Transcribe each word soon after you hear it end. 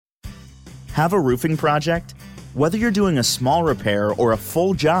Have a roofing project? Whether you're doing a small repair or a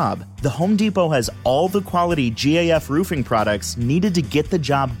full job, the Home Depot has all the quality GAF roofing products needed to get the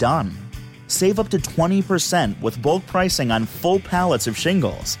job done. Save up to 20% with bulk pricing on full pallets of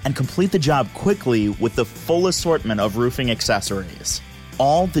shingles and complete the job quickly with the full assortment of roofing accessories.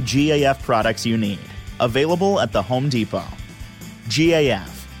 All the GAF products you need, available at the Home Depot.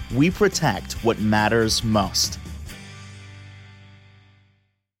 GAF, we protect what matters most.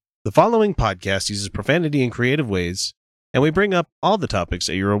 The following podcast uses profanity in creative ways, and we bring up all the topics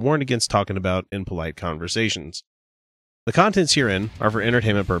that you are warned against talking about in polite conversations. The contents herein are for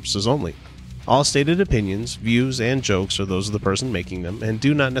entertainment purposes only. All stated opinions, views, and jokes are those of the person making them and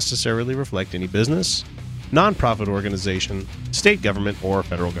do not necessarily reflect any business, non-profit organization, state government, or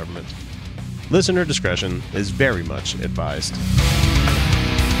federal government. Listener discretion is very much advised.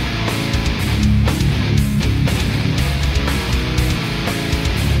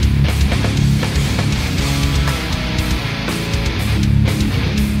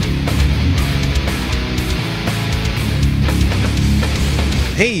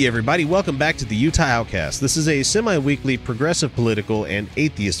 Hey everybody, welcome back to the Utah Outcasts. This is a semi-weekly progressive political and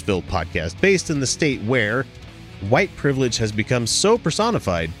atheist-filled podcast based in the state where white privilege has become so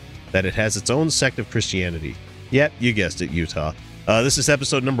personified that it has its own sect of Christianity. Yep, you guessed it, Utah. This is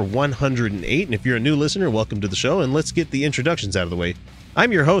episode number 108, and if you're a new listener, welcome to the show, and let's get the introductions out of the way.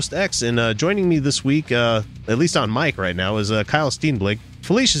 I'm your host, X, and joining me this week, at least on mic right now, is Kyle Steenblake.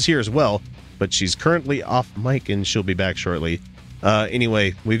 Felicia's here as well, but she's currently off mic, and she'll be back shortly.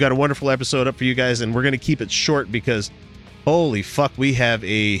 Anyway, we've got a wonderful episode up for you guys, and we're going to keep it short because, holy fuck, we have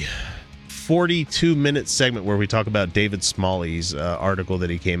a 42-minute segment where we talk about David Smalley's article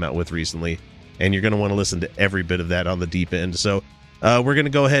that he came out with recently, and you're going to want to listen to every bit of that on the deep end. So we're going to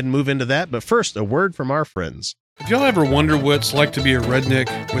go ahead and move into that, but first, a word from our friends. Have y'all ever wondered what it's like to be a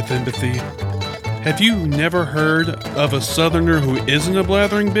redneck with empathy? Have you never heard of a Southerner who isn't a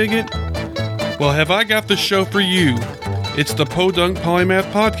blathering bigot? Well, have I got the show for you. It's the Podunk Polymath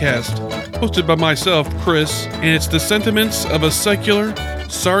Podcast, hosted by myself, Chris, and it's the sentiments of a secular,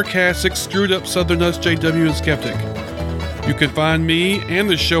 sarcastic, screwed-up Southern JW and skeptic. You can find me and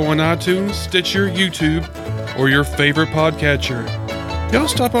the show on iTunes, Stitcher, YouTube, or your favorite podcatcher. Y'all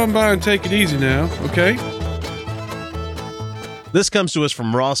stop on by and take it easy now, okay? This comes to us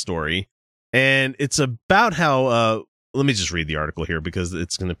from Raw Story, and it's about how, let me just read the article here because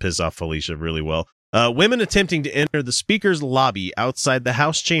it's going to piss off Felicia really well. Women attempting to enter the Speaker's lobby outside the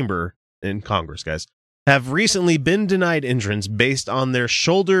House chamber in Congress, guys, have recently been denied entrance based on their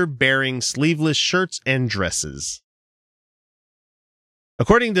shoulder-bearing sleeveless shirts and dresses.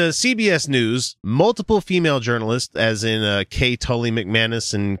 According to CBS News, multiple female journalists, as in Kay Tully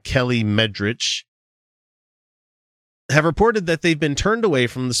McManus and Kelly Medrich, have reported that they've been turned away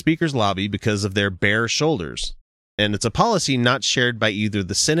from the Speaker's lobby because of their bare shoulders. And it's a policy not shared by either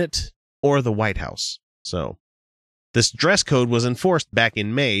the Senate or the White House. So this dress code was enforced back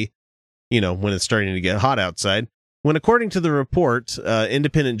in May, when it's starting to get hot outside, when, according to the report,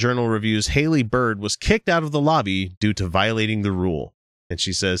 Independent Journal Review's Haley Bird was kicked out of the lobby due to violating the rule. And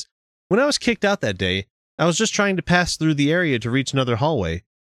she says, "When I was kicked out that day, I was just trying to pass through the area to reach another hallway,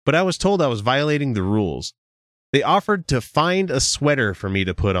 but I was told I was violating the rules. They offered to find a sweater for me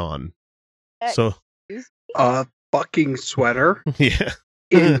to put on." So, a fucking sweater? Yeah.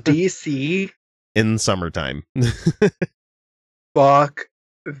 In DC? In summertime. Fuck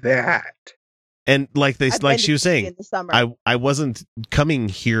that. And like she was saying, I wasn't coming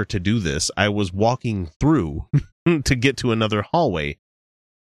here to do this. I was walking through to get to another hallway.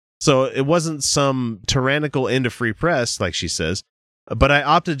 So it wasn't some tyrannical end of free press, like she says, but I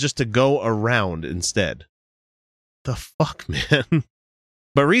opted just to go around instead. The fuck, man?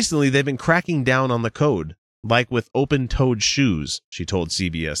 But recently they've been cracking down on the code. Like with open-toed shoes, she told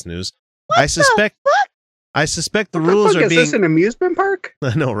CBS News. I suspect the rules are being... Is this an amusement park?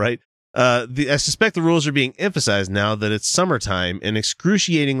 I know, right? I suspect the rules are being emphasized now that it's summertime and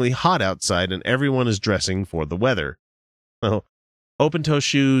excruciatingly hot outside and everyone is dressing for the weather. So, open-toe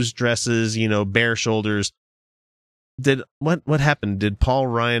shoes, dresses, bare shoulders. What happened? Did Paul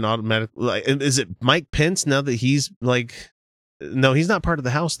Ryan automatically... is it Mike Pence now that he's No, he's not part of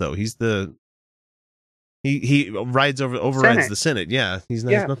the House, though. He's the... He overrides the Senate. Yeah, has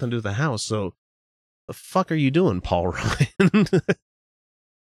nothing to do with the House. So, the fuck are you doing, Paul Ryan?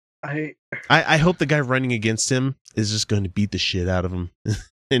 I hope the guy running against him is just going to beat the shit out of him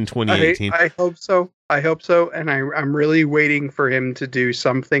in 2018. I hope so. And I'm really waiting for him to do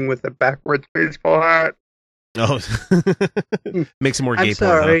something with a backwards baseball hat. Oh, makes it more gay. I'm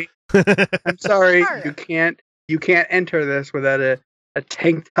sorry. Huh? I'm sorry. You can't enter this without a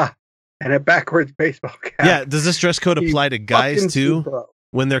tank top and a backwards baseball cap. Yeah, does this dress code apply to guys too? Pro.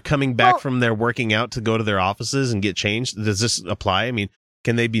 When they're coming back from their working out to go to their offices and get changed, does this apply? I mean,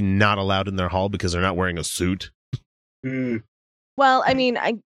 can they be not allowed in their hall because they're not wearing a suit? Well, I mean,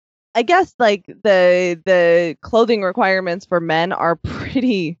 I guess like the clothing requirements for men are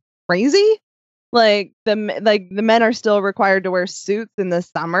pretty crazy. Like the men are still required to wear suits in the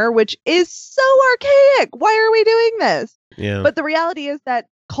summer, which is so archaic. Why are we doing this? Yeah. But the reality is that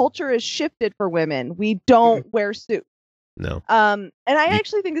culture has shifted for women. We don't wear suits. No. And I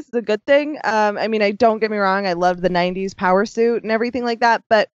actually think this is a good thing. I mean, don't get me wrong. I loved the 90s power suit and everything like that.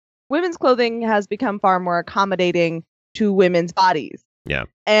 But women's clothing has become far more accommodating to women's bodies. Yeah.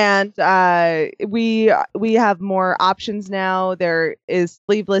 And we have more options now. There is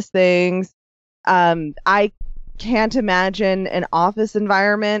sleeveless things. I can't imagine an office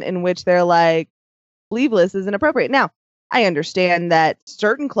environment in which they're like, sleeveless is inappropriate. Now, I understand that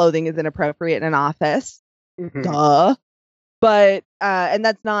certain clothing is inappropriate in an office. Duh. But and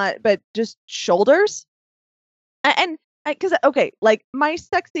that's not, but just shoulders. And because okay, like my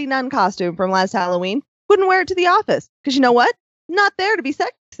sexy nun costume from last Halloween, wouldn't wear it to the office because you know what? Not there to be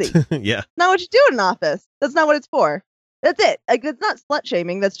sexy. Yeah. Not what you do in an office. That's not what it's for. That's it. Like it's not slut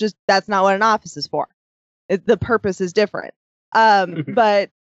shaming. That's not what an office is for. The purpose is different.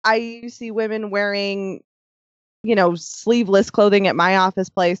 But I see women wearing, sleeveless clothing at my office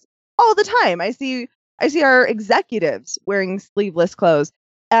place all the time. I see our executives wearing sleeveless clothes.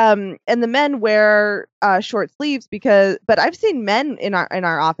 And the men wear short sleeves but I've seen men in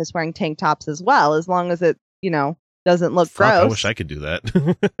our office wearing tank tops as well, as long as it, doesn't look gross. I wish I could do that.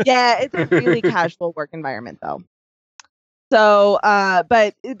 Yeah, it's a really casual work environment though. So,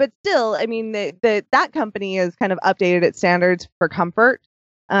 but still, I mean, that company has kind of updated its standards for comfort,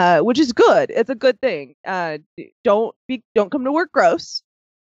 which is good. It's a good thing. Don't come to work gross.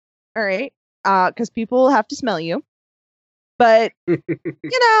 All right. Because people have to smell you. But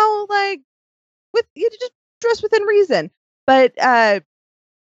like you just dress within reason. But I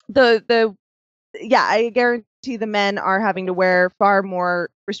guarantee the men are having to wear far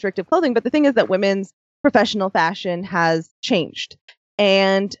more restrictive clothing. But the thing is that women's professional fashion has changed,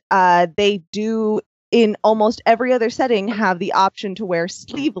 and they do in almost every other setting have the option to wear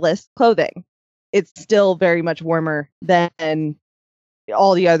sleeveless clothing. It's still very much warmer than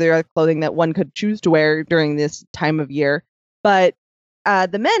all the other clothing that one could choose to wear during this time of year. But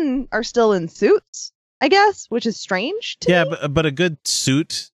the men are still in suits, I guess, which is strange to me. But a good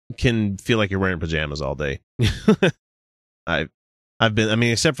suit can feel like you're wearing pajamas all day. I've been, I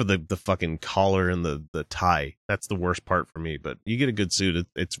mean, except for the fucking collar and the tie. That's the worst part for me. But you get a good suit,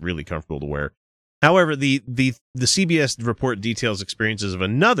 it's really comfortable to wear. However, the CBS report details experiences of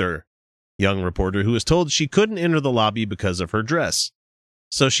another young reporter who was told she couldn't enter the lobby because of her dress.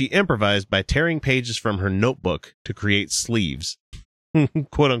 So she improvised by tearing pages from her notebook to create sleeves.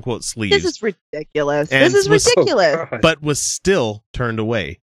 Quote unquote sleeves. This is ridiculous. And this is ridiculous. But was still turned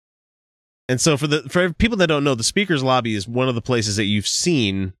away. And so for people that don't know, the speaker's lobby is one of the places that you've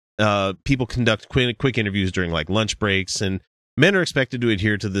seen people conduct quick interviews during like lunch breaks, and men are expected to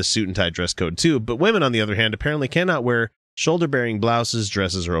adhere to the suit and tie dress code too. But women, on the other hand, apparently cannot wear shoulder-bearing blouses,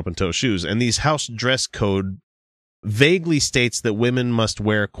 dresses, or open-toe shoes. And these house dress code vaguely states that women must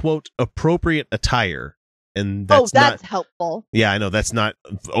wear, quote, appropriate attire. And that's not helpful. Yeah, I know that's not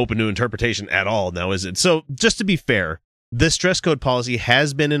open to interpretation at all now, is it? So just to be fair, this dress code policy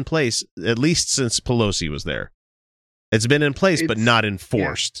has been in place at least since Pelosi was there. It's been in place, but not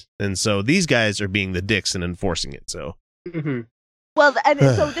enforced. Yeah. And so these guys are being the dicks and enforcing it. So, well, and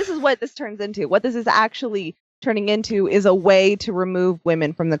so this is what this turns into. What this is actually turning into is a way to remove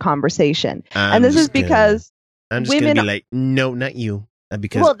women from the conversation. And this is because I'm just going to be like, no, not you.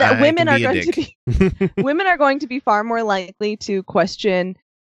 Because women are going to be women are going to be far more likely to question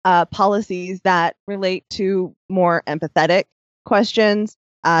policies that relate to more empathetic questions.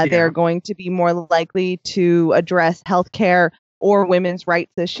 They're going to be more likely to address healthcare or women's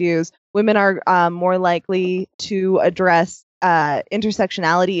rights issues. Women are more likely to address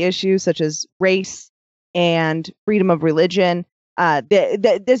intersectionality issues such as race and freedom of religion.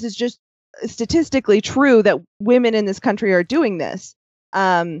 This is just statistically true that women in this country are doing this.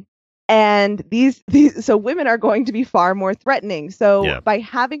 And these so women are going to be far more threatening. So by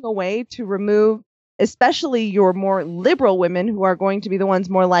having a way to remove, especially your more liberal women, who are going to be the ones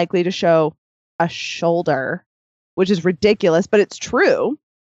more likely to show a shoulder, which is ridiculous, but it's true,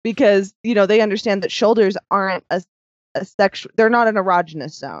 because they understand that shoulders aren't a sexual, they're not an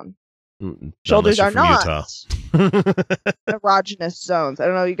erogenous zone. Shoulders are not erogenous zones. I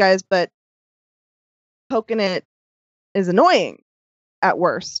don't know you guys, but poking it is annoying at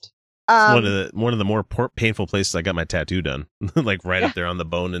worst. It's one of the more painful places I got my tattoo done. Like right up there on the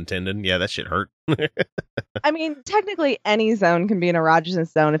bone and tendon. Yeah, that shit hurt. I mean, technically any zone can be an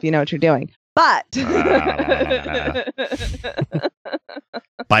erogenous zone if you know what you're doing. But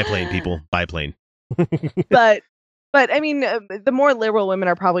biplane, people, biplane. but I mean, the more liberal women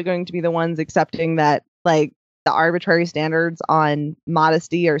are probably going to be the ones accepting that, like, the arbitrary standards on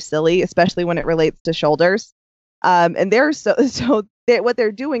modesty are silly, especially when it relates to shoulders. And they're what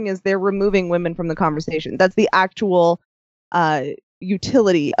they're doing is they're removing women from the conversation. That's the actual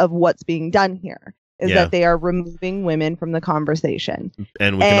utility of what's being done here. Is that they are removing women from the conversation.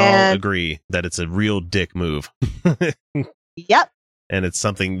 And we can all agree that it's a real dick move. Yep. And it's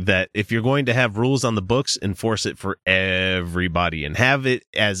something that if you're going to have rules on the books, enforce it for everybody and have it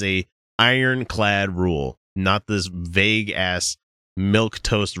as a ironclad rule, not this vague ass milk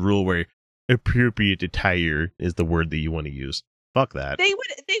toast rule where appropriate attire is the word that you want to use. Fuck that. They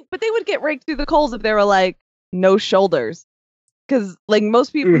would get raked through the coals if they were like no shoulders. Because like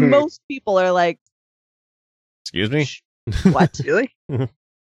most people are like, excuse me? What? Really?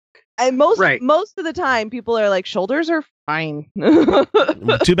 And most of the time, people are like, shoulders are fine.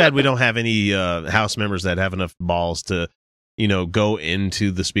 Too bad we don't have any House members that have enough balls to, go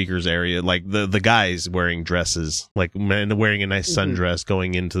into the speaker's area. Like the guys wearing dresses, like men wearing a nice sundress,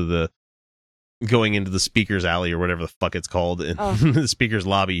 going into the speaker's alley or whatever the fuck it's called, in the speaker's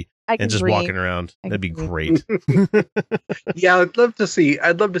lobby, and just walking around. That'd be great. Yeah, I'd love to see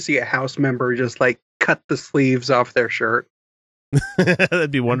a House member just like cut the sleeves off their shirt.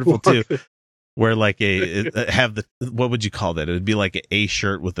 That'd be wonderful too. Where like what would you call that? It would be like a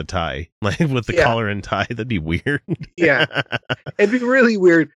shirt with a tie, like with the collar and tie. That'd be weird. Yeah, it'd be really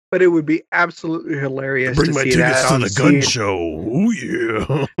weird, but it would be absolutely hilarious. Bring my tickets to the gun show. Oh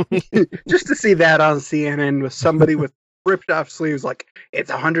yeah, just to see that on CNN with somebody with ripped off sleeves, like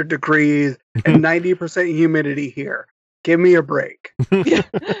it's 100 degrees and 90% humidity here. Give me a break. Yeah.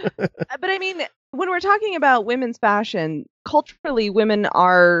 But I mean, when we're talking about women's fashion, culturally, women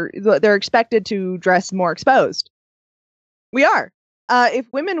they're expected to dress more exposed. We are. If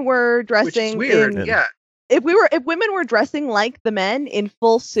women were dressing, which is weird. If women were dressing like the men in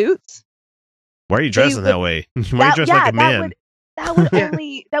full suits, why are you dressing that way? Why are you dressed like a man? That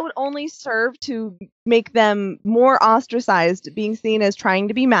would only serve to make them more ostracized, being seen as trying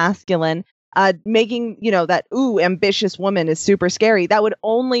to be masculine. Making, that, ambitious woman is super scary. That would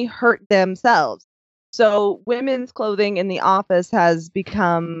only hurt themselves. So women's clothing in the office has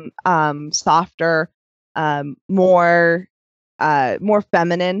become softer, more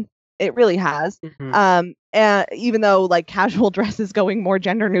feminine. It really has. Mm-hmm. And even though like casual dress is going more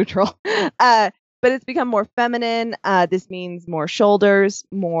gender neutral, but it's become more feminine. This means more shoulders,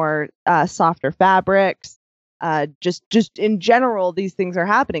 more softer fabrics. Just in general, these things are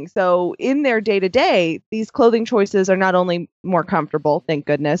happening. So in their day-to-day, these clothing choices are not only more comfortable, thank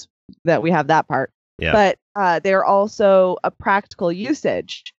goodness that we have that part, but they're also a practical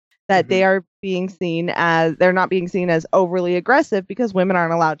usage that they are being seen as, they're not being seen as overly aggressive because women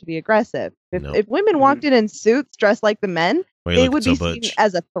aren't allowed to be aggressive. If women walked in suits dressed like the men, they would be seen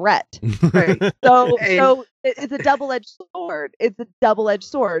as a threat. Right? So it's a double-edged sword. It's a double-edged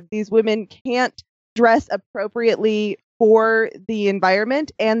sword. These women can't dress appropriately for the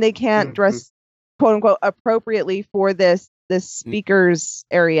environment, and they can't dress quote unquote appropriately for this speaker's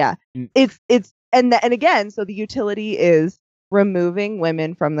area. And again, so the utility is removing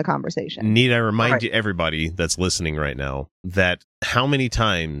women from the conversation. Need I remind everybody that's listening right now that how many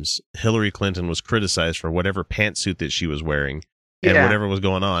times Hillary Clinton was criticized for whatever pantsuit that she was wearing and whatever was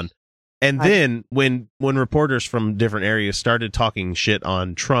going on. And then when reporters from different areas started talking shit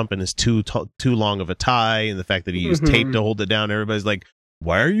on Trump and his too long of a tie and the fact that he used tape to hold it down, everybody's like,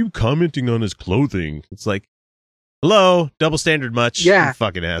 why are you commenting on his clothing? It's like, hello, double standard much? Yeah. You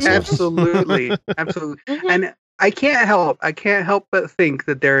fucking asshole. Absolutely. And I can't help but think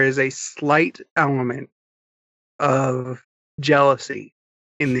that there is a slight element of jealousy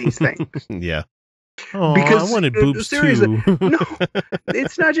in these things. Yeah. Oh, because I wanted boobs too. No,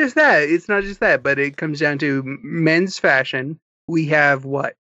 it's not just that. But it comes down to men's fashion. We have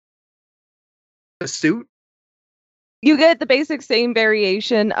what? A suit? You get the basic same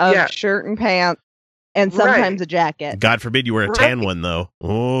variation of shirt and pants and sometimes a jacket. God forbid you wear a tan one, though.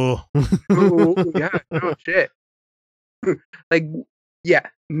 Oh. Ooh, yeah. No shit.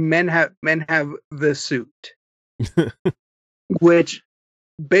 Men have the suit. Which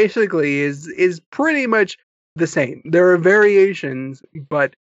basically is pretty much the same. There are variations,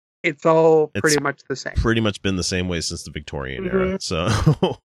 but it's pretty much the same. Pretty much been the same way since the Victorian era. So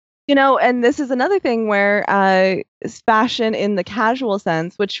And this is another thing where fashion in the casual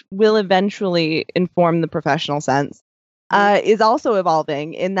sense, which will eventually inform the professional sense, is also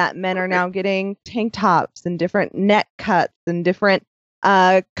evolving in that men are now getting tank tops and different neck cuts and different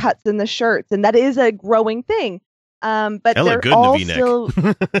cuts in the shirts. And that is a growing thing. But they're all still...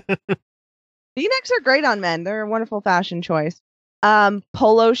 V-necks are great on men. They're a wonderful fashion choice.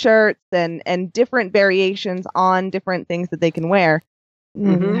 Polo shirts and different variations on different things that they can wear.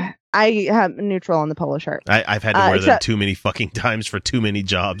 I have neutral on the polo shirt. I've had to wear them too many fucking times for too many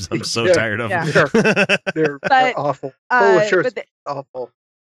jobs. I'm so tired of them. They're awful. Polo shirts awful.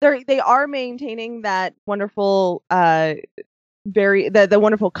 They are maintaining that wonderful, the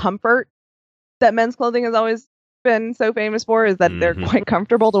wonderful comfort that men's clothing has always been so famous for, is that they're quite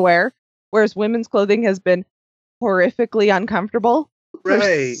comfortable to wear, whereas women's clothing has been horrifically uncomfortable for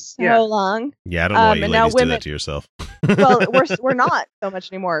so long. Yeah, I don't know why you ladies do that to yourself. Well, we're not so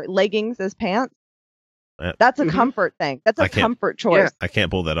much anymore. Leggings as pants. That's a comfort thing. That's a comfort choice. Yeah. I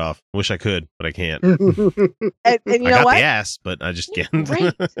can't pull that off. Wish I could, but I can't. and you know got what? the ass, but I just can't.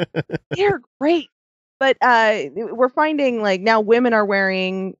 Great. They're great. But we're finding like now women are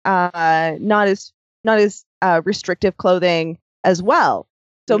wearing not as restrictive clothing as well.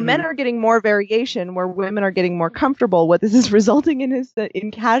 So men are getting more variation where women are getting more comfortable. What this is resulting in is that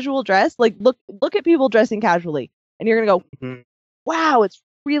in casual dress, like look at people dressing casually. And you're going to go, wow, it's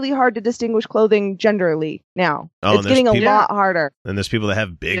really hard to distinguish clothing genderly now. It's getting a lot harder. And there's people that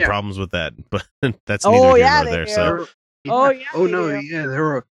have big problems with that, but that's neither here nor there. So.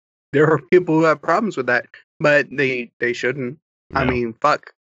 There are people who have problems with that, but they shouldn't. No. I mean,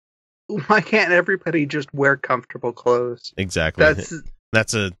 fuck. Why can't everybody just wear comfortable clothes? Exactly.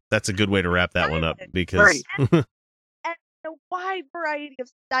 That's a good way to wrap that one up, because and a wide variety of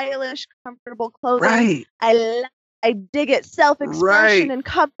stylish, comfortable clothing. Right. I dig it. Self-expression and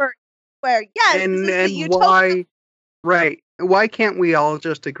comfort. Where and why? Right. Why can't we all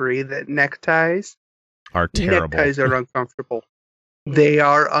just agree that neckties are terrible? Neckties are uncomfortable. They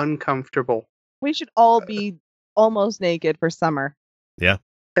are uncomfortable. We should all be almost naked for summer. Yeah,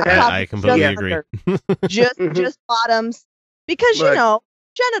 I completely agree. just bottoms, because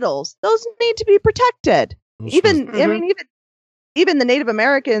genitals, those need to be protected. Even the Native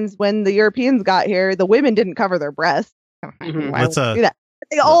Americans, when the Europeans got here, the women didn't cover their breasts. Why would do that?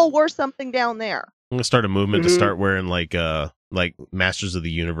 They all wore something down there. I'm gonna start a movement to start wearing like Masters of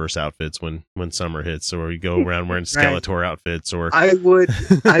the Universe outfits when summer hits, or we go around wearing Skeletor outfits. Or I would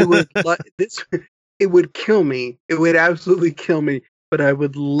this. It would kill me. It would absolutely kill me. But I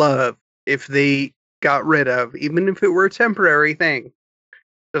would love if they got rid of, even if it were a temporary thing,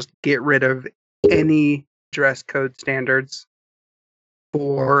 just get rid of any dress code standards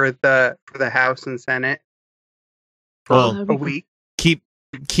for the House and Senate for a week. Keep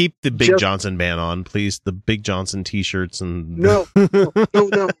the Big Johnson ban on, please. The Big Johnson T-shirts and no. Get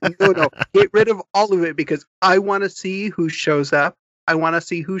rid of all of it, because I want to see who shows up. I want to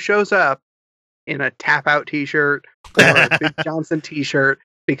see who shows up in a Tap Out T-shirt or a Big Johnson T-shirt,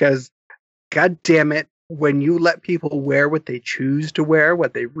 because God damn it, when you let people wear what they choose to wear,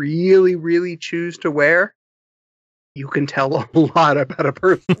 what they really, really choose to wear, you can tell a lot about a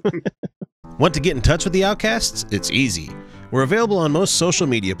person. Want to get in touch with the Outcasts? It's easy. We're available on most social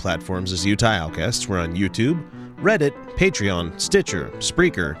media platforms as Utah Outcasts. We're on YouTube, Reddit, Patreon, Stitcher,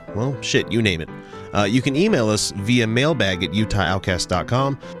 Spreaker, well, shit, you name it. You can email us via mailbag at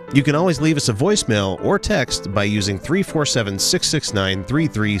utahoutcast.com. You can always leave us a voicemail or text by using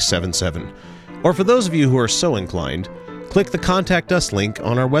 347-669-3377. Or for those of you who are so inclined, click the Contact Us link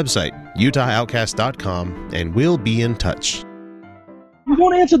on our website, utahoutcast.com, and we'll be in touch. You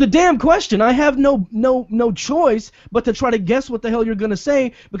won't answer the damn question. I have no choice but to try to guess what the hell you're going to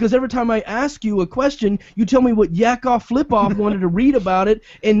say, because every time I ask you a question, you tell me what Yakov Flipoff wanted to read about it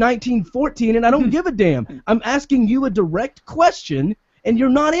in 1914, and I don't give a damn. I'm asking you a direct question, and you're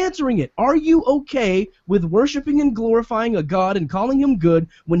not answering it. Are you okay with worshiping and glorifying a god and calling him good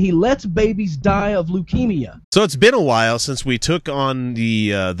when he lets babies die of leukemia? So it's been a while since we took on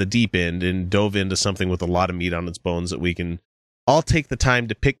the deep end and dove into something with a lot of meat on its bones that we can all take the time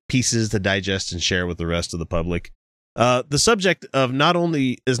to pick pieces to digest and share with the rest of the public. The subject of not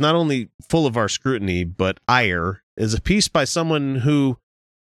only full of our scrutiny, but ire, is a piece by someone who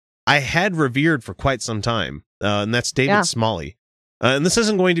I had revered for quite some time, and that's David Smalley. And this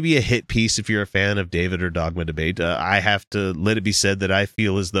isn't going to be a hit piece if you're a fan of David or Dogma Debate. I have to let it be said that I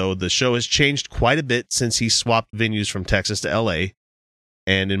feel as though the show has changed quite a bit since he swapped venues from Texas to LA,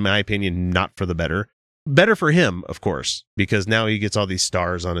 and in my opinion, not for the better. Better for him, of course, because now he gets all these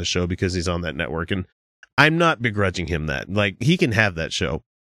stars on his show because he's on that network, and I'm not begrudging him that. Like, he can have that show.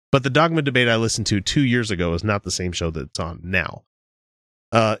 But the Dogma debate I listened to 2 years ago is not the same show that it's on now.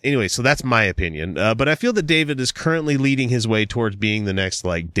 Anyway, so that's my opinion. But I feel that David is currently leading his way towards being the next,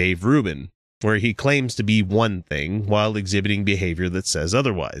 like, Dave Rubin, where he claims to be one thing while exhibiting behavior that says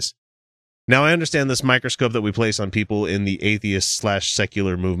otherwise. Now, I understand this microscope that we place on people in the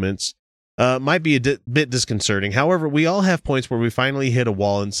atheist/secular movements might be a bit disconcerting. However, we all have points where we finally hit a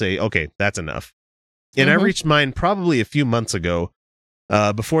wall and say, okay, that's enough. And I reached mine probably a few months ago,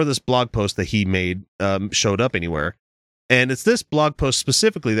 before this blog post that he made showed up anywhere. And it's this blog post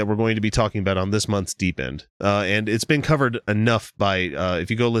specifically that we're going to be talking about on this month's Deep End. And it's been covered enough by, if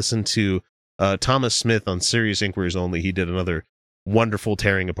you go listen to Thomas Smith on Serious Inquiries Only, he did another wonderful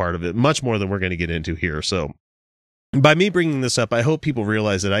tearing apart of it, much more than we're going to get into here. So by me bringing this up, I hope people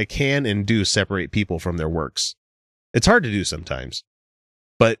realize that I can and do separate people from their works. It's hard to do sometimes,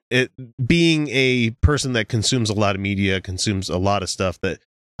 but being a person that consumes a lot of media, consumes a lot of stuff, that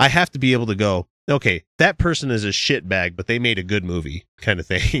I have to be able to go, okay, that person is a shitbag, but they made a good movie, kind of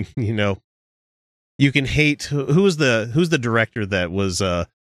thing. You know, you can hate who's the director that was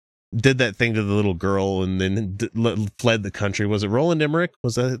did that thing to the little girl and then fled the country. Was it Roland Emmerich?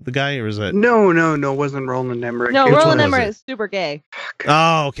 Was that the guy, or was that? No, it wasn't Roland Emmerich. No, Roland Emmerich is super gay.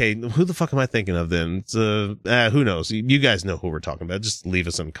 Oh, okay. Who the fuck am I thinking of then? It's, who knows? You guys know who we're talking about. Just leave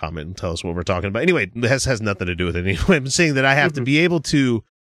us a comment and tell us what we're talking about. Anyway, this has nothing to do with it. Anyway, I'm saying that I have to be able to,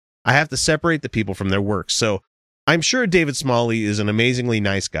 I have to separate the people from their work. So I'm sure David Smalley is an amazingly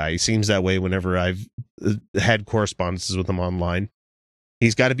nice guy. He seems that way whenever I've had correspondences with him online.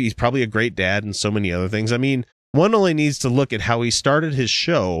 He's probably a great dad and so many other things. I mean, one only needs to look at how he started his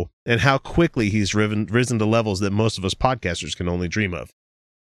show and how quickly he's risen to levels that most of us podcasters can only dream of.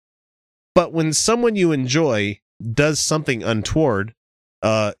 But when someone you enjoy does something untoward,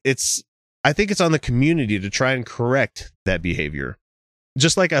 I think it's on the community to try and correct that behavior.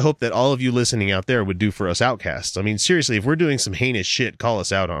 Just like I hope that all of you listening out there would do for us Outcasts. I mean, seriously, if we're doing some heinous shit, call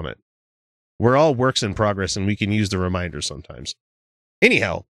us out on it. We're all works in progress, and we can use the reminders sometimes.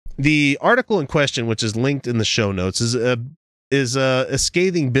 Anyhow, the article in question, which is linked in the show notes, is a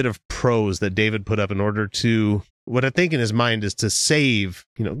scathing bit of prose that David put up in order to, what I think in his mind is to save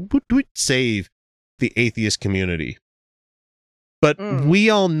the atheist community. But we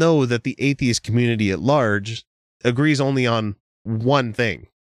all know that the atheist community at large agrees only on one thing.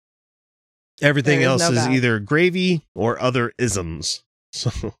 Everything else is either gravy or other isms.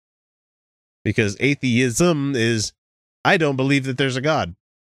 So, because atheism is, I don't believe that there's a God.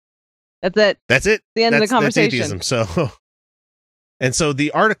 That's it. That's it. The end of the conversation. That's atheism. So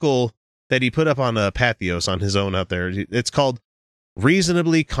the article that he put up on Pathos on his own out there, it's called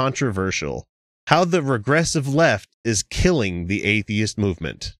Reasonably Controversial: How the Regressive Left is Killing the Atheist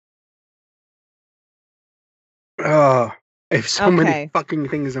Movement. I have so many fucking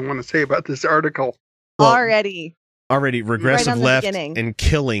things I want to say about this article. Well, already regressive right left beginning. And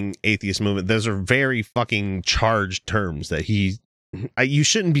killing atheist movement. Those are very fucking charged terms that you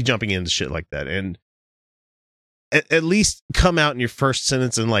shouldn't be jumping into shit like that. And at least come out in your first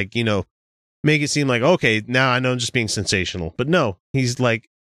sentence and, like, you know, make it seem like, okay, now I know I'm just being sensational. But no, he's like,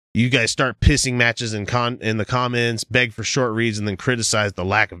 you guys start pissing matches in the comments, beg for short reads, and then criticize the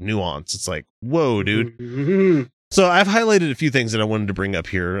lack of nuance. It's like, whoa, dude. Mm-hmm. So I've highlighted a few things that I wanted to bring up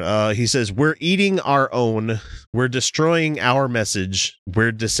here. He says, we're eating our own. We're destroying our message.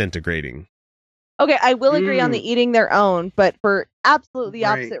 We're disintegrating. Okay, I will agree on the eating their own, but for absolutely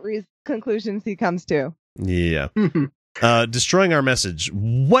opposite conclusions he comes to. Yeah. Destroying our message.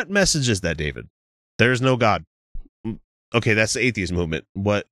 What message is that, David? There's no God. Okay, that's the atheist movement.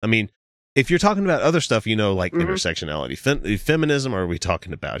 What? I mean, if you're talking about other stuff, you know, like intersectionality, feminism, are we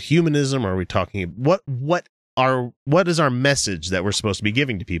talking about humanism? Are we talking what is our message that we're supposed to be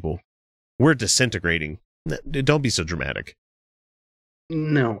giving to people? We're disintegrating. Don't be so dramatic.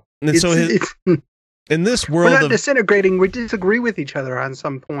 No. And so in this world, we're not disintegrating. We disagree with each other on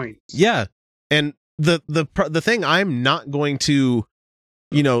some points. Yeah, and the thing I'm not going to,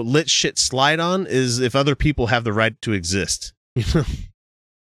 you know, let shit slide on is if other people have the right to exist.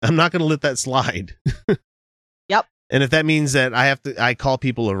 I'm not going to let that slide. Yep. And if that means that I call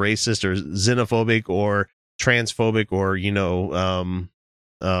people a racist or xenophobic or transphobic or, you know,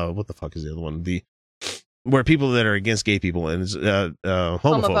 what the fuck is the other one? Where people that are against gay people and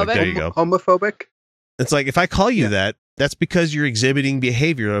homophobic. There you go. Homophobic. It's like, if I call you that, that's because you're exhibiting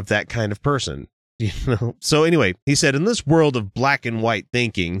behavior of that kind of person. You know. So anyway, he said, in this world of black and white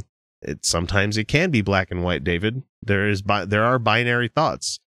thinking, sometimes it can be black and white, David. There are binary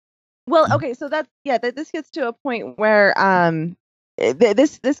thoughts. Well, okay, so this gets to a point where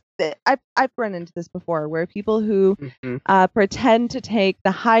I've run into this before, where people who pretend to take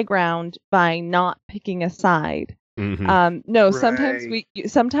the high ground by not picking a side. No,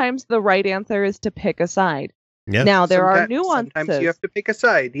 sometimes the right answer is to pick a side. Yeah. Now there are nuances. Sometimes you have to pick a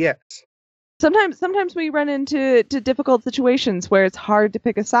side. Yes. Sometimes we run into difficult situations where it's hard to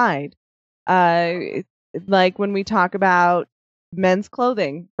pick a side. Like when we talk about men's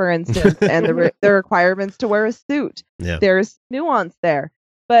clothing, for instance, and the requirements to wear a suit. Yeah. There's nuance there.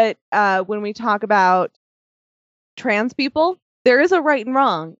 But when we talk about trans people, there is a right and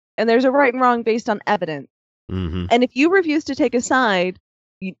wrong, and there's a right and wrong based on evidence. And if you refuse to take a side,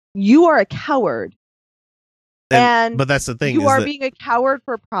 you are a coward. But that's the thing. You are being a coward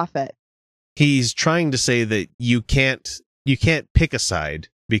for profit. He's trying to say that you can't pick a side,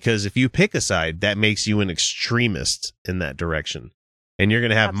 because if you pick a side, that makes you an extremist in that direction, and you're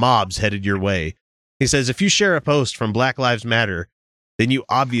going to have mobs headed your way. He says if you share a post from Black Lives Matter, then you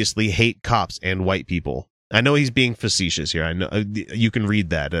obviously hate cops and white people. I know he's being facetious here. I know you can read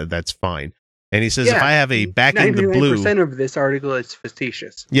that. That's fine. And he says, if I have a backing the blue... 99% of this article is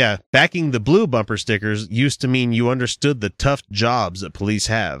facetious. Yeah, backing the blue bumper stickers used to mean you understood the tough jobs that police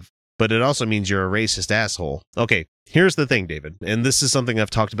have, but it also means you're a racist asshole. Okay, here's the thing, David, and this is something I've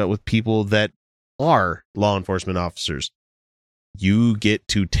talked about with people that are law enforcement officers. You get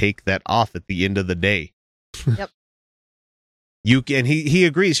to take that off at the end of the day. Yep. And he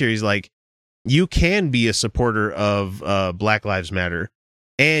agrees here. He's like, you can be a supporter of Black Lives Matter,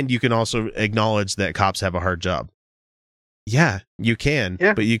 and you can also acknowledge that cops have a hard job. Yeah, you can.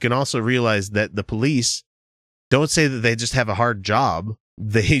 Yeah. But you can also realize that the police don't say that they just have a hard job.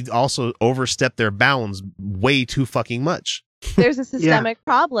 They also overstep their bounds way too fucking much. There's a systemic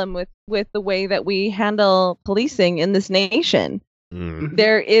problem with the way that we handle policing in this nation.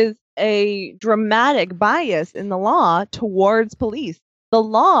 There is a dramatic bias in the law towards police. The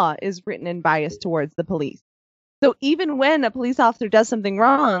law is written in bias towards the police. So even when a police officer does something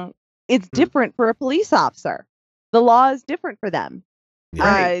wrong, it's different for a police officer. The law is different for them.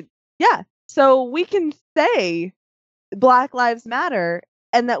 Right. So we can say Black Lives Matter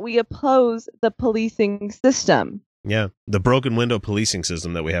and that we oppose the policing system. Yeah. The broken window policing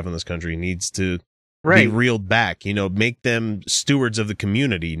system that we have in this country needs to be reeled back, make them stewards of the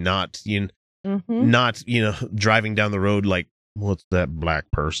community, not driving down the road like, what's that black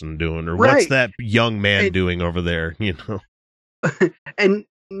person doing, or what's that young man doing over there, And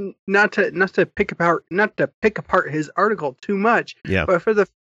not to pick apart his article too much, but for the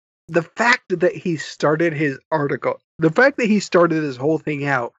fact that he started his article, the fact that he started this whole thing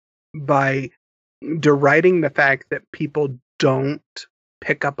out by deriding the fact that people don't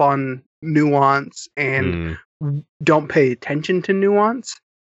pick up on nuance and don't pay attention to nuance.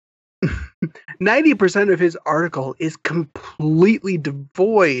 90% of his article is completely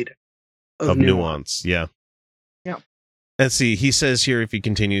devoid of nuance. Yeah. Let's see. He says here, if he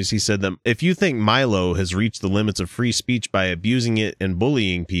continues, he said that if you think Milo has reached the limits of free speech by abusing it and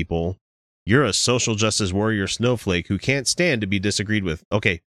bullying people, you're a social justice warrior snowflake who can't stand to be disagreed with.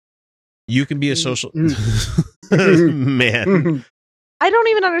 Okay. You can be a social... Man. I don't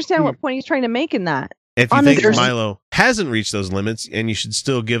even understand what point he's trying to make in that. If you think Milo hasn't reached those limits, and you should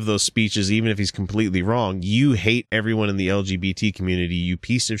still give those speeches even if he's completely wrong, you hate everyone in the LGBT community, you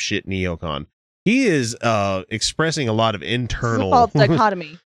piece of shit neocon. He is expressing a lot of internal... This is a false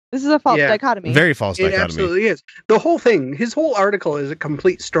dichotomy. This is a false dichotomy. Very false dichotomy. It absolutely is. The whole thing, his whole article is a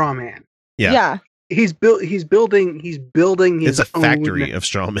complete straw man. Yeah. He's building his It's a factory of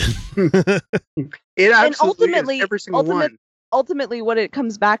straw men. It absolutely is, every single one. Ultimately, what it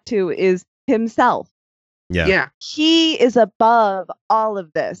comes back to is himself. Yeah. He is above all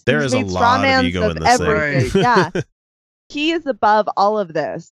of this. There is a lot of ego in this thing. Yeah. He is above all of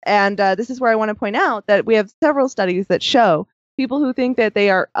this. And this is where I want to point out that we have several studies that show people who think that they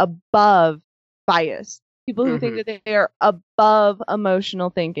are above bias, people who think that they are above emotional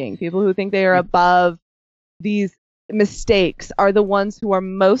thinking, people who think they are above these mistakes are the ones who are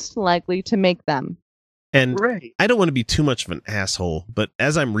most likely to make them. And I don't want to be too much of an asshole, but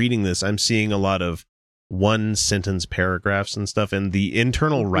as I'm reading this, I'm seeing a lot of one sentence paragraphs and stuff, and the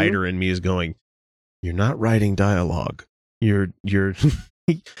internal writer in me is going, you're not writing dialogue. You're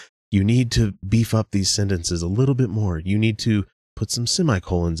you need to beef up these sentences a little bit more. You need to put some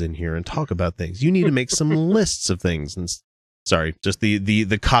semicolons in here and talk about things. You need to make some lists of things. And sorry, just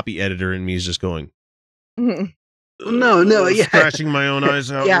the copy editor in me is just going, scratching my own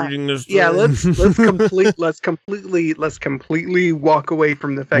eyes out reading this. Yeah, let's completely walk away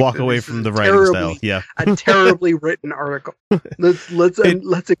from the fact from the writing style. Yeah, a terribly written article.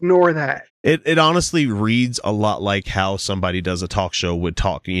 Let's ignore that. It honestly reads a lot like how somebody does a talk show would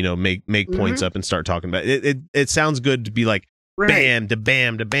talk, make points up and start talking about it. It sounds good to be like bam to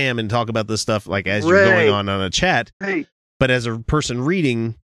bam to bam and talk about this stuff like as you're going on a chat. Right. But as a person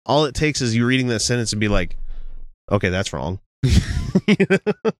reading, all it takes is you reading that sentence and be like, okay, that's wrong.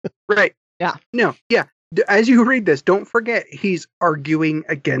 Right. Yeah. No. Yeah. As you read this, don't forget he's arguing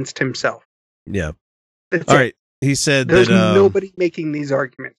against himself. Yeah. That's all it. right. He said there's that nobody making these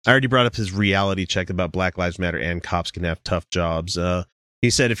arguments. I already brought up his reality check about Black Lives Matter and cops can have tough jobs. He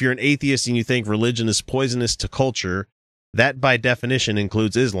said if you're an atheist and you think religion is poisonous to culture, that by definition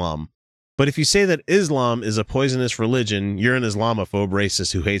includes Islam. But if you say that Islam is a poisonous religion, you're an Islamophobe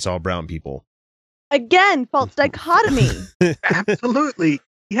racist who hates all brown people. Again, false dichotomy. Absolutely.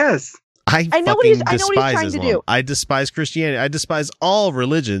 Yes. I know what he's despise trying Islam. to do. I despise Christianity. I despise all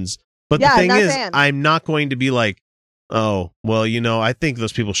religions. But Yeah, the thing not is, fan. I'm not going to be like, oh, well, I think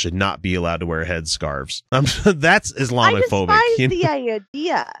those people should not be allowed to wear headscarves. That's Islamophobic. I despise the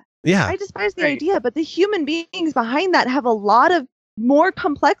idea. Yeah. I despise the Right. idea, but the human beings behind that have a lot of more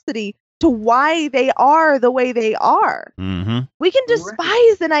complexity to why they are the way they are. Mm-hmm. We can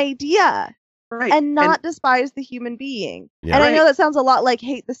despise an idea Right. and not despise the human being. Yeah. And I Right. know that sounds a lot like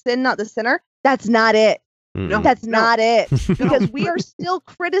hate the sin, not the sinner. That's not it. Mm-mm. That's No. not it. Because we are still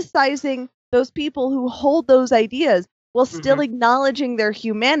criticizing those people who hold those ideas while still acknowledging their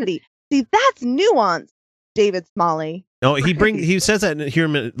humanity. See, that's nuance, David Smalley. No, he says that here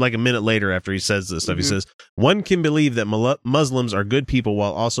like a minute later after he says this stuff. He says, one can believe that Muslims are good people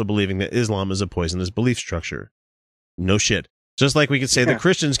while also believing that Islam is a poisonous belief structure. No shit. Just like we could say that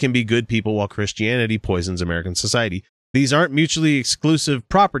Christians can be good people while Christianity poisons American society. These aren't mutually exclusive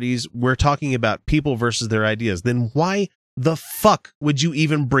properties. We're talking about people versus their ideas. Then why the fuck would you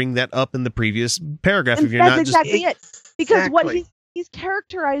even bring that up in the previous paragraph And if you're that's not exactly it. Because what Exactly. he's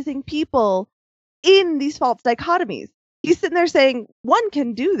characterizing people in these false dichotomies. He's sitting there saying one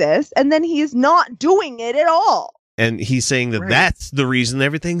can do this, and then he is not doing it at all. And he's saying that Right. that's the reason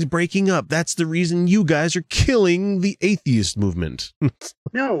everything's breaking up. That's the reason you guys are killing the atheist movement.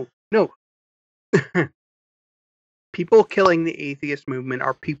 No. People killing the atheist movement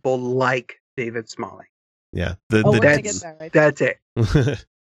are people like David Smalley. Yeah. We're gonna that's- get there, right? That's it.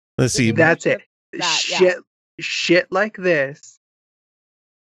 Let's see. Mhm. That's it. That, yeah. Shit like this.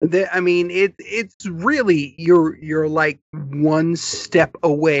 I mean, it's really you're like one step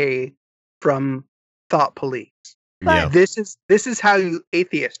away from thought police. Yeah. This is how you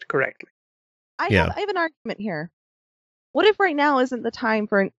atheist correctly. I Yeah. have an argument here. What if right now isn't the time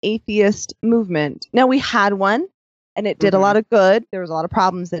for an atheist movement? Now, we had one, and it did a Mhm. lot of good. There was a lot of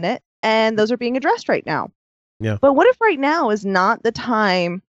problems in it, and those are being addressed right now. Yeah. But what if right now is not the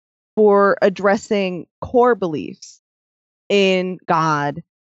time for addressing core beliefs in God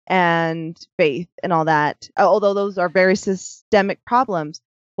and faith and all that? Although those are very systemic problems.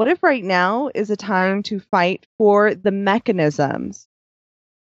 What if right now is a time to fight for the mechanisms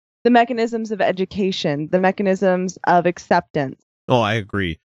of education, the mechanisms of acceptance? Oh, I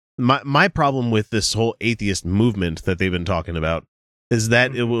agree. My problem with this whole atheist movement that they've been talking about is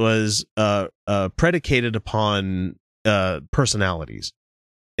that it was predicated upon personalities.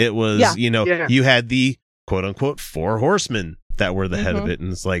 It was, Yeah. you had the quote unquote 4 horsemen that were the head of Mhm. it.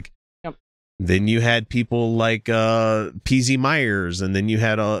 And it's like, Yep. then you had people like P.Z. Myers, and then you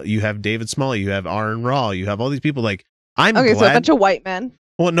have David Smalley, you have Aaron Raw, you have all these people like, I'm Okay, so a glad. bunch of white men.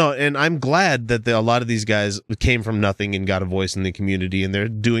 Well, no, and I'm glad that a lot of these guys came from nothing and got a voice in the community, and they're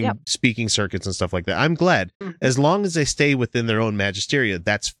doing speaking circuits and stuff like that. I'm glad. As long as they stay within their own magisteria,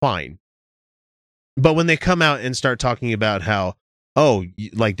 that's fine. But when they come out and start talking about how,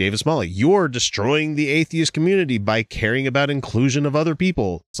 like David Smalley, you're destroying the atheist community by caring about inclusion of other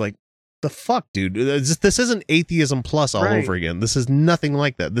people. It's like, the fuck, dude? This isn't atheism plus all over again. This is nothing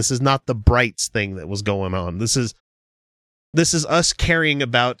like that. This is not the Brights thing that was going on. This is us caring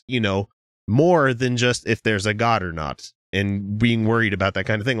about, more than just if there's a God or not, and being worried about that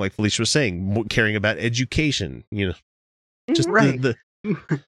kind of thing. Like Felicia was saying, caring about education, just Right.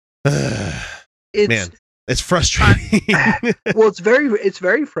 man, it's frustrating. Well, it's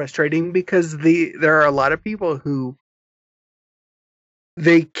very frustrating because there are a lot of people who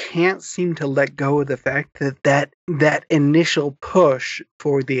they can't seem to let go of the fact that initial push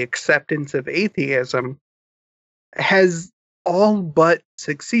for the acceptance of atheism has all but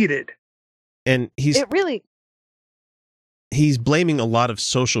succeeded. And he's blaming a lot of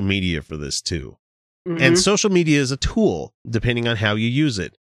social media for this too. And social media is a tool, depending on how you use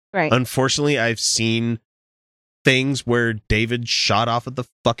it. Right. Unfortunately, I've seen things where David shot off at the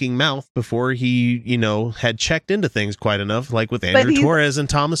fucking mouth before he, had checked into things quite enough, like with Andrew Torres and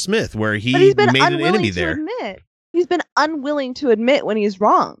Thomas Smith, where he made an enemy there. He's been unwilling to admit when he's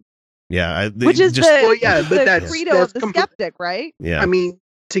wrong. Yeah, which is the credo of the skeptic, right? Yeah. I mean,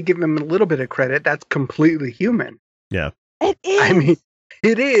 to give him a little bit of credit, that's completely human. Yeah. It is. I mean,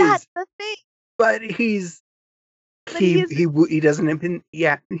 it is. That's the thing. But he doesn't admit.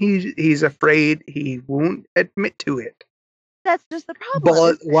 Yeah, he's afraid he won't admit to it. That's just the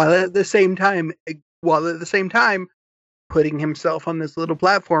problem. While at the same time, putting himself on this little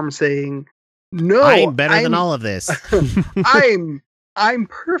platform, saying, "No, I'm better than all of this. I'm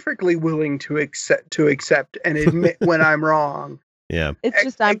perfectly willing to accept and admit when I'm wrong." Yeah, it's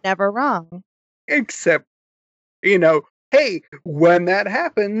just I'm never wrong. Except, hey, when that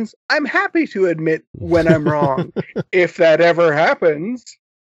happens, I'm happy to admit when I'm wrong. If that ever happens.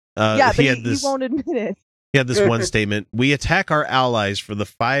 But he won't admit it. He had this one statement: "We attack our allies for the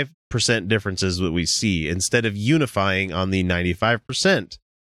 5% differences that we see, instead of unifying on the 95%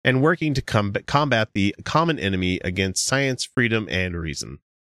 and working to combat the common enemy against science, freedom, and reason."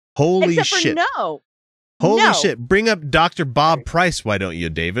 Holy shit! Holy shit! Bring up Dr. Bob Price, why don't you,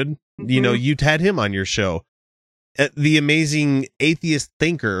 David? Mm-hmm. You'd had him on your show. The amazing atheist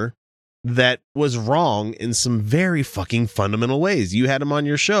thinker that was wrong in some very fucking fundamental ways. You had him on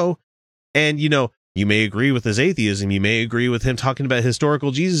your show, and you may agree with his atheism, you may agree with him talking about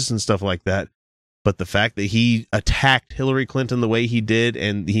historical Jesus and stuff like that, but the fact that he attacked Hillary Clinton the way he did,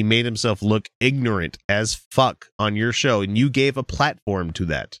 and he made himself look ignorant as fuck on your show, and you gave a platform to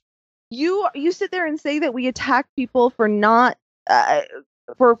that. You sit there and say that we attack people for not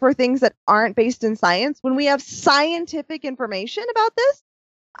for things that aren't based in science when we have scientific information about this.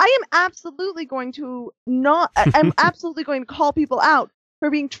 I am absolutely going to I'm absolutely going to call people out for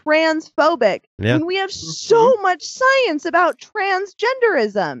being transphobic when we have so much science about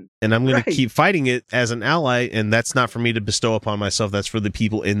transgenderism. And I'm going to keep fighting it as an ally, and that's not for me to bestow upon myself. That's for the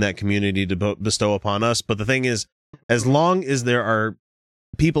people in that community to bestow upon us. But the thing is, as long as there are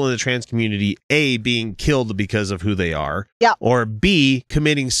people in the trans community, A, being killed because of who they are, or B,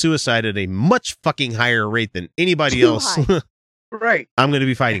 committing suicide at a much fucking higher rate than anybody else, right? I'm going to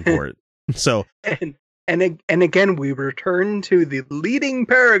be fighting for it. So... And again, we return to the leading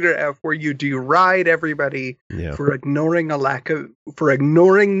paragraph where you deride everybody for ignoring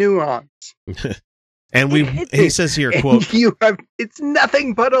nuance. And he says here, quote, it's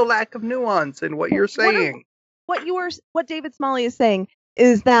nothing but a lack of nuance in what you're saying. What David Smalley is saying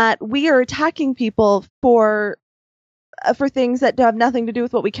is that we are attacking people for things that have nothing to do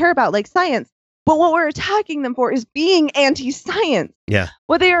with what we care about, like science. But what we're attacking them for is being anti-science. Yeah.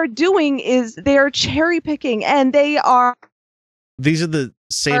 What they are doing is they are cherry picking, and they are. These are the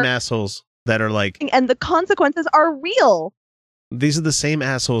same assholes that are like. And the consequences are real. These are the same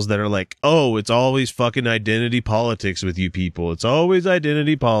assholes that are like, oh, it's always fucking identity politics with you people. It's always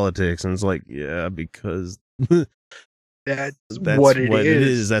identity politics. And it's like, yeah, because. That's what it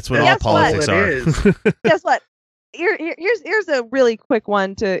is. That's what all politics are. Guess what? Here's a really quick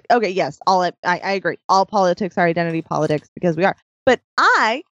one to. Okay, yes, I agree. All politics are identity politics because we are. But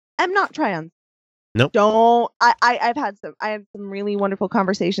I am not trans. Nope. I had some really wonderful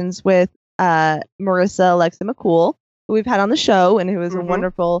conversations with Marissa Alexa McCool, who we've had on the show, and who is a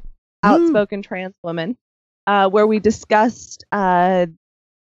wonderful outspoken trans woman, where we discussed our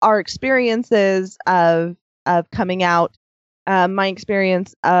experiences of coming out, my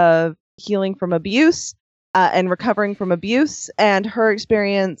experience of healing from abuse. And recovering from abuse, and her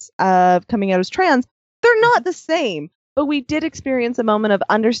experience of coming out as trans. They're not the same, but we did experience a moment of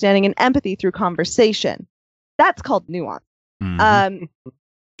understanding and empathy through conversation. That's called nuance. And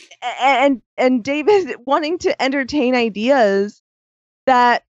David wanting to entertain ideas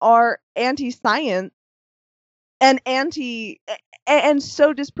that are anti-science and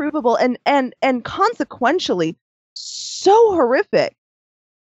so disprovable and consequentially so horrific.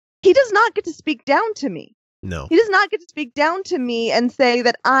 He does not get to speak down to me. No. He does not get to speak down to me and say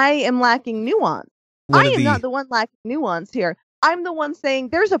that I am lacking nuance. I am not the one lacking nuance here. I'm the one saying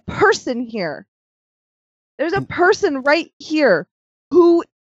there's a person here. There's a person right here whose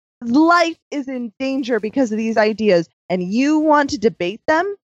life is in danger because of these ideas. And you want to debate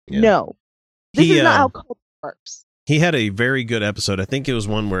them? Yeah. No. This is not how culture works. He had a very good episode. I think it was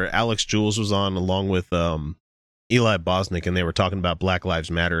one where Alex Jules was on along with Eli Bosnick, and they were talking about Black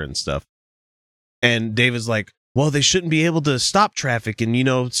Lives Matter and stuff. And David's like, well, they shouldn't be able to stop traffic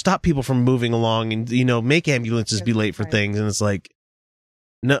and, stop people from moving along and, make ambulances be late for things. And it's like,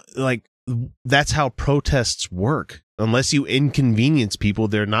 no, like, that's how protests work. unless you inconvenience people,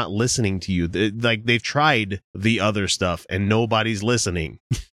 they're not listening to you. They've tried the other stuff and nobody's listening.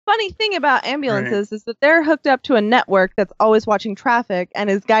 Funny thing about ambulances is that they're hooked up to a network that's always watching traffic and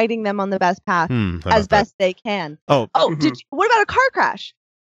is guiding them on the best path as best they can. Oh, what about a car crash?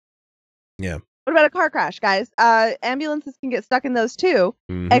 Yeah. What about a car crash, guys? Ambulances can get stuck in those too,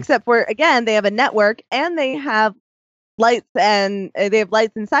 except for, again, they have a network and they have lights and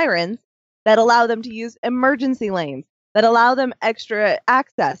sirens that allow them to use emergency lanes, that allow them extra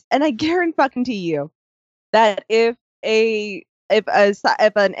access. And I guarantee you that if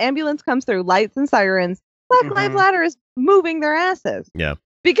an ambulance comes through lights and sirens, Black Lives Matter is moving their asses. Yeah.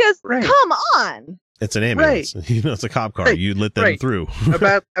 Because come on. It's an ambulance. It's a cop car. You let them through.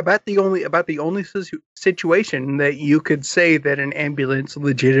 about the only situation that you could say that an ambulance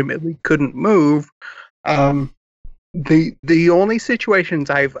legitimately couldn't move. The only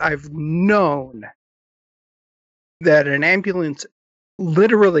situations I've known that an ambulance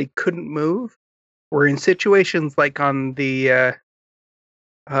literally couldn't move were in situations like on the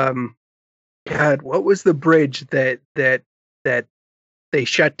God, what was the bridge that they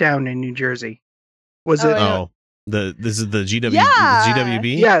shut down in New Jersey? Was it? Oh, this is the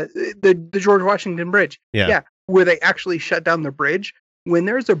GWB? Yeah, the George Washington Bridge. Yeah, where they actually shut down the bridge. When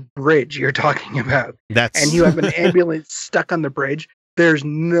there's a bridge you're talking about, and you have an ambulance stuck on the bridge, there's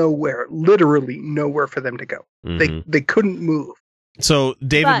literally nowhere for them to go. They couldn't move. So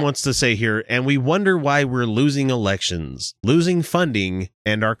David wants to say here, and we wonder why we're losing elections, losing funding,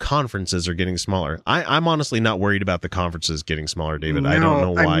 and our conferences are getting smaller. I'm honestly not worried about the conferences getting smaller, David. I don't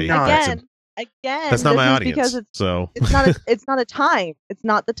know why. Again, that's not my audience. Because it's not a time. It's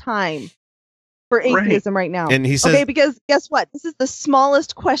not the time for atheism right now. And he says, okay, because guess what? This is the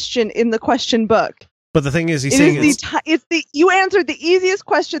smallest question in the question book. But the thing is, he's saying you answered the easiest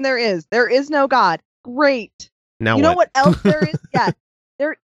question there is. There is no God. Great. Now you know what else there is? That's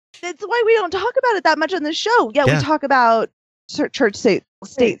why we don't talk about it that much on the show. We talk about church state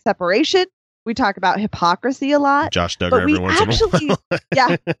separation. We talk about hypocrisy a lot. Josh Duggar every once in a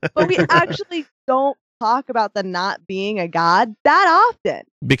while. But we actually don't talk about the not being a God that often.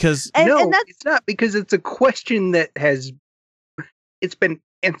 Because it's not, because it's a question that it's been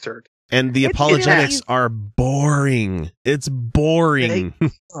answered. And the apologetics are boring. It's boring.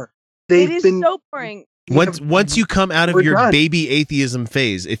 It is so boring. Once you come out of your baby atheism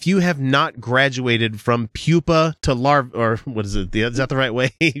phase, if you have not graduated from pupa to larva, or what is it? Is that the right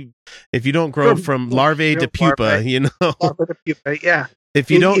way? If you don't grow from larvae to pupa, larva to pupa, yeah.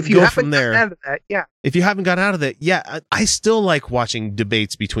 If you don't go from there, out of that, if you haven't got out of that, I still like watching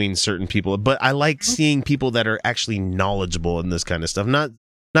debates between certain people, but I like seeing people that are actually knowledgeable in this kind of stuff. Not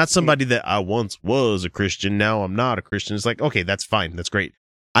somebody that I once was a Christian, now I'm not a Christian. It's like, okay, that's fine, that's great.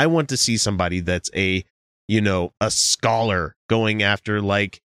 I want to see somebody that's a scholar going after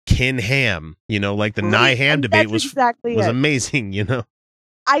like Ken Ham, like the Nye Ham debate was amazing,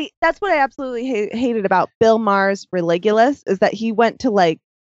 That's what I absolutely hated about Bill Maher's Religulous, is that he went to like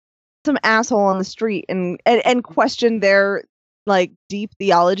some asshole on the street and questioned their like deep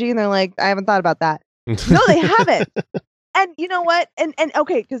theology, and they're like, I haven't thought about that. No, they haven't. And you know what? And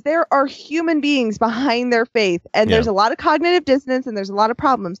okay, because there are human beings behind their faith, and there's a lot of cognitive dissonance, and there's a lot of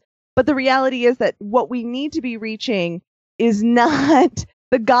problems. But the reality is that what we need to be reaching is not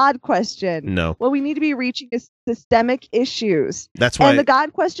the God question. No. What we need to be reaching is systemic issues. That's why. And the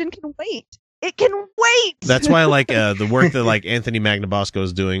God question can wait. It can wait. That's why I like the work that like Anthony Magnabosco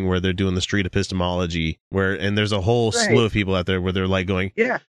is doing, where they're doing the street epistemology, and there's a whole slew of people out there where they're like going,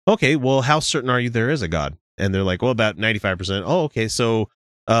 okay, well, how certain are you there is a God? And they're like, well, about 95%. Oh, okay, so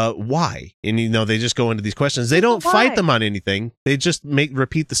why? And they just go into these questions. They don't fight them on anything. They just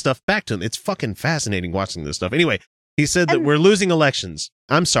repeat the stuff back to them. It's fucking fascinating watching this stuff. Anyway, he said that we're losing elections.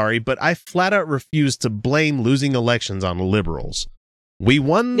 I'm sorry, but I flat out refuse to blame losing elections on liberals. We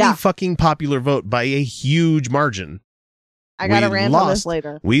won the fucking popular vote by a huge margin. I got to rant on this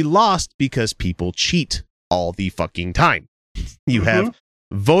later. We lost because people cheat all the fucking time. You have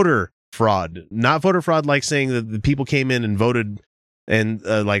voter fraud, not voter fraud like saying that the people came in and voted and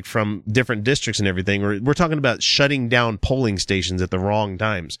like from different districts and everything. We're talking about shutting down polling stations at the wrong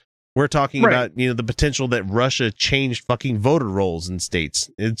times. We're talking about the potential that Russia changed fucking voter rolls in states.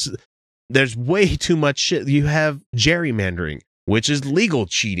 There's way too much shit. You have gerrymandering, which is legal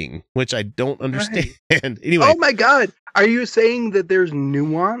cheating, which I don't understand. Anyway. Oh my God. Are you saying that there's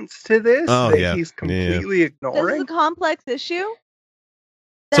nuance to this that he's completely ignoring? This is a complex issue.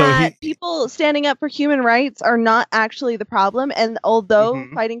 That people standing up for human rights are not actually the problem. And although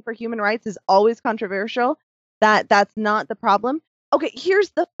fighting for human rights is always controversial, that's not the problem. Okay,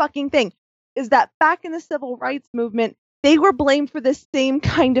 here's the fucking thing. is that back in the civil rights movement, they were blamed for the same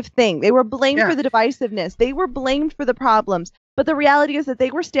kind of thing. They were blamed for the divisiveness. They were blamed for the problems. But the reality is that they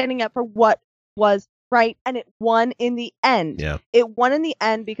were standing up for what was right, and it won in the end. Yeah. It won in the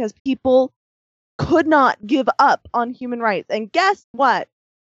end because people could not give up on human rights. And guess what?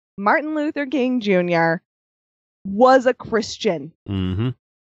 Martin Luther King Jr. was a Christian. Mm-hmm.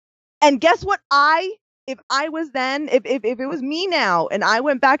 And guess what? If I was then, if it was me now and I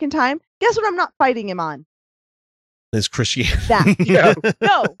went back in time, guess what I'm not fighting him on? Is Christianity. That.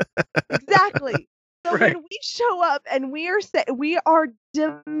 No, exactly. So when we show up and we are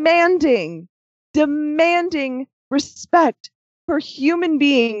demanding respect for human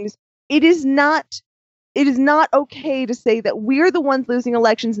beings, it is not okay to say that we're the ones losing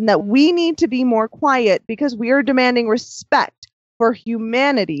elections and that we need to be more quiet because we are demanding respect for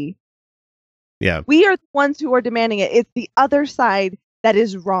humanity. Yeah. We are the ones who are demanding it. It's the other side that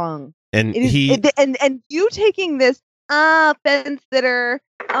is wrong. And and you taking this fence sitter,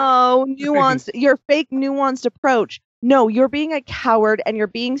 nuanced, your fake nuanced approach. No, you're being a coward and you're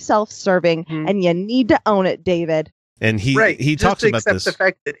being self-serving, and you need to own it, David. And he talks about this. The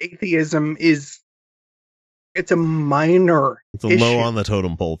fact that atheism it's a minor. It's a issue. low on the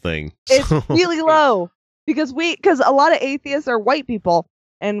totem pole thing. It's really low because a lot of atheists are white people,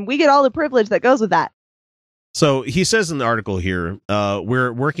 and we get all the privilege that goes with that. So he says in the article here,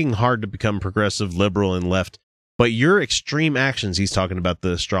 we're working hard to become progressive, liberal, and left, but your extreme actions, he's talking about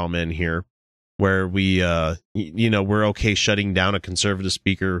the straw men here, where we, we're okay shutting down a conservative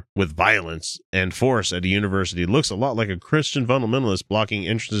speaker with violence and force at a university. It looks a lot like a Christian fundamentalist blocking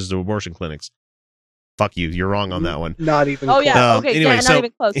entrances to abortion clinics. Fuck you. You're wrong on that one. Not even close. Oh, yeah. Okay. Anyway, not so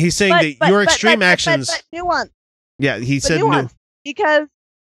even close. he's saying that your extreme actions. But nuance. Yeah, he said nuance. Because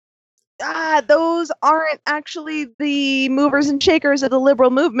those aren't actually the movers and shakers of the liberal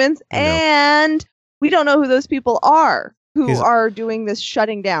movements. No. And we don't know who those people are who are doing this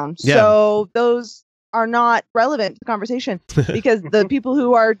shutting down. Yeah. So those are not relevant to the conversation because the people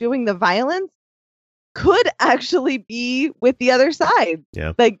who are doing the violence could actually be with the other side.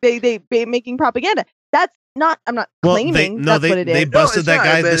 Yeah. Like they making propaganda. That's not, I'm not claiming that's what it is. They busted that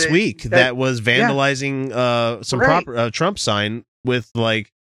guy this week that was vandalizing some Trump sign with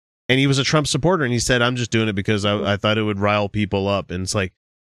and he was a Trump supporter and he said, I'm just doing it because I thought it would rile people up. And it's like,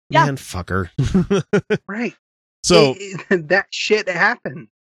 man, fucker. Right. So that shit happened.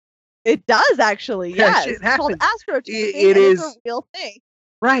 It does actually. Yeah, it's called astroturfing. It is a real thing.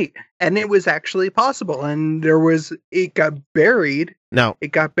 Right. And it was actually possible. And it got buried. No.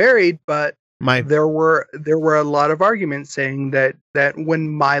 It got buried, but there were a lot of arguments saying that when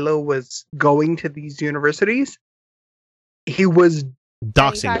Milo was going to these universities, he was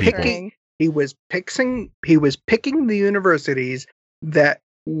doxing people. He was picking the universities that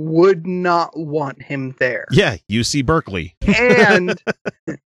would not want him there. Yeah, UC Berkeley.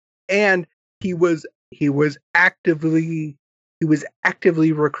 And he was actively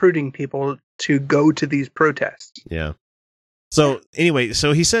recruiting people to go to these protests. Yeah. So anyway,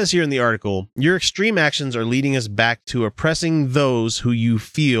 so he says here in the article, your extreme actions are leading us back to oppressing those who you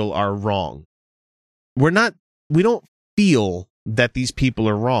feel are wrong. We don't feel that these people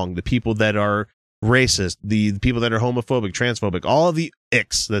are wrong. The people that are racist, the people that are homophobic, transphobic, all of the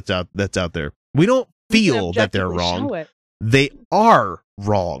icks that's out there. We don't feel that they're wrong. They are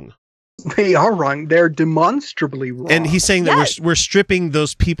wrong. They are wrong. They're demonstrably wrong. And he's saying that we're stripping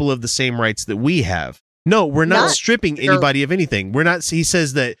those people of the same rights that we have. No, we're not stripping anybody of anything. We're not. He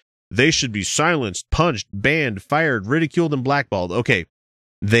says that they should be silenced, punched, banned, fired, ridiculed, and blackballed. Okay,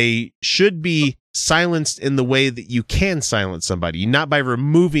 they should be silenced in the way that you can silence somebody, not by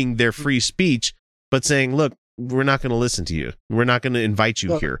removing their free speech, but saying, look, we're not going to listen to you. We're not going to invite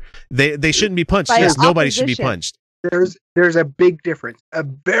you here. They shouldn't be punched. Yes, nobody should be punched. There's a big difference, a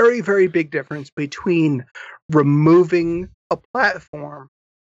very, very big difference between removing a platform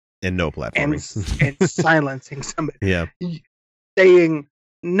and no platforming and silencing somebody. Yeah. Saying,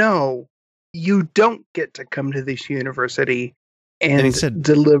 no, you don't get to come to this university and he said,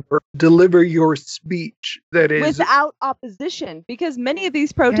 deliver your speech that is without opposition, because many of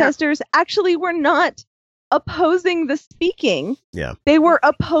these protesters actually were not opposing the speaking. Yeah. They were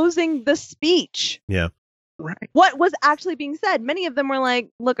opposing the speech. Yeah. Right. What was actually being said? Many of them were like,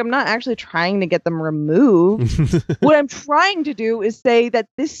 look, I'm not actually trying to get them removed. What I'm trying to do is say that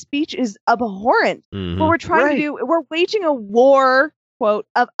this speech is abhorrent. Mm-hmm. What we're trying to do, we're waging a war, quote,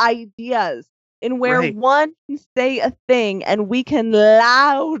 of ideas in where one can say a thing and we can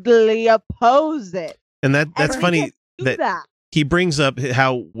loudly oppose it. And that's funny that he brings up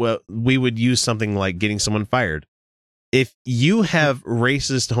how we would use something like getting someone fired. if you have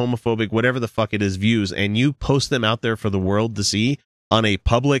racist, homophobic, whatever the fuck it is views, and you post them out there for the world to see on a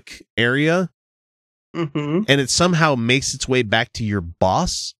public area, and it somehow makes its way back to your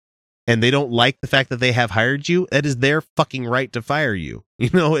boss, and they don't like the fact that they have hired you, that is their fucking right to fire you.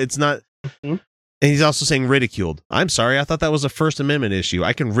 It's not. And he's also saying ridiculed. I'm sorry, I thought that was a First Amendment issue.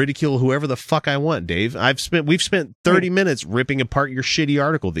 I can ridicule whoever the fuck I want, Dave. We've spent 30 minutes ripping apart your shitty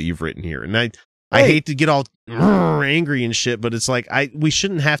article that you've written here, and I hate to get all angry and shit, but it's like we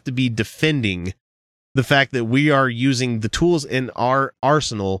shouldn't have to be defending the fact that we are using the tools in our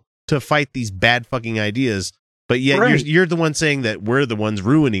arsenal to fight these bad fucking ideas, but yet you're the one saying that we're the ones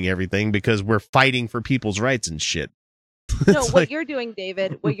ruining everything because we're fighting for people's rights and shit. No, what you're doing,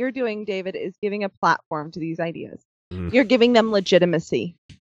 David, is giving a platform to these ideas. You're giving them legitimacy.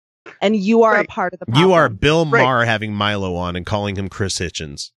 And you are a part of the problem. You are Bill Maher having Milo on and calling him Chris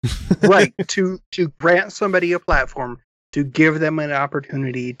Hitchens. Right. To grant somebody a platform, to give them an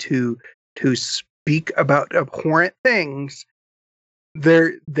opportunity to speak about abhorrent things,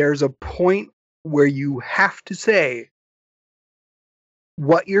 there's a point where you have to say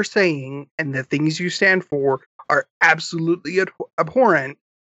what you're saying and the things you stand for are absolutely abhorrent,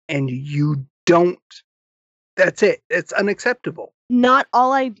 and you don't. That's it. It's unacceptable. Not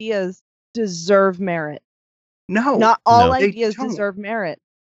all ideas deserve merit. No. Not all ideas deserve merit.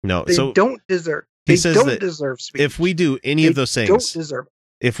 No. They don't deserve. He they says don't that deserve speech. if we do any of those things, don't deserve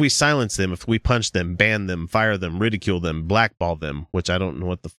it. If we silence them, if we punch them, ban them, fire them, ridicule them, blackball them, which I don't know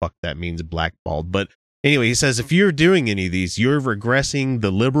what the fuck that means, blackballed. But anyway, he says, if you're doing any of these, you're regressing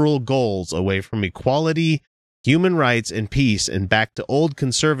the liberal goals away from equality, human rights, and peace, and back to old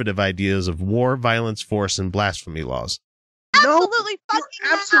conservative ideas of war, violence, force, and blasphemy laws. Absolutely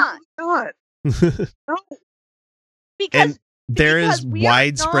fucking not. No. Because there is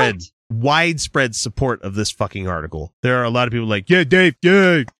widespread support of this fucking article. There are a lot of people like, yeah, Dave,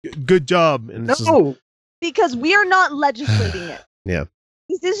 yeah, good job. And because we are not legislating it. Yeah.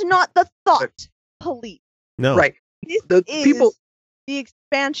 This is not the thought police. No. Right. This is the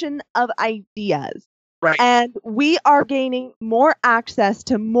expansion of ideas. Right. And we are gaining more access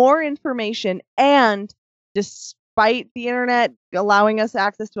to more information, and despite the internet allowing us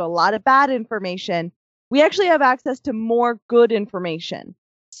access to a lot of bad information, we actually have access to more good information,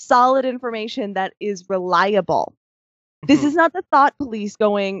 solid information that is reliable. This is not the thought police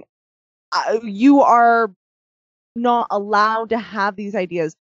going, you are not allowed to have these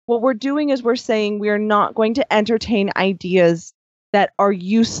ideas. What we're doing is we're saying we are not going to entertain ideas that are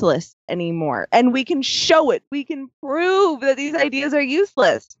useless anymore. And we can show it. We can prove that these ideas are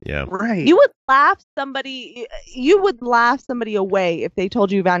useless. Yeah. Right. You would laugh somebody away if they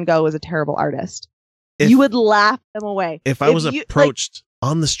told you Van Gogh was a terrible artist. You would laugh them away. If I was approached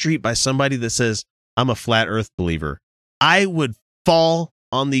on the street by somebody that says, I'm a flat earth believer, I would fall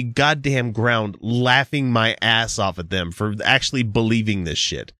on the goddamn ground laughing my ass off at them for actually believing this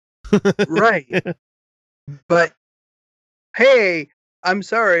shit. Right. But hey, I'm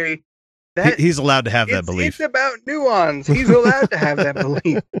sorry. He's allowed to have that belief. It's about nuance. He's allowed to have that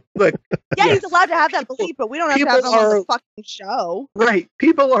belief. Look. Yeah, he's allowed to have that belief, but we don't have to have him on the fucking show. Right.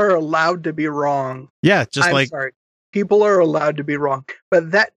 People are allowed to be wrong. Yeah, I'm sorry. People are allowed to be wrong.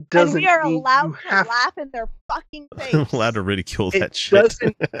 But that doesn't mean we are allowed to laugh in their fucking face. I'm allowed to ridicule that shit.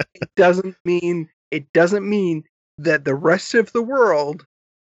 It doesn't mean that the rest of the world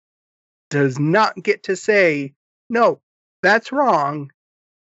does not get to say, no, that's wrong.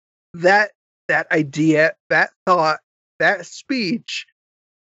 That idea, that thought, that speech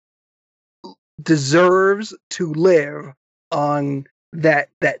deserves to live on that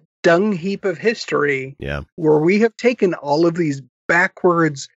dung heap of history. Yeah. Where we have taken all of these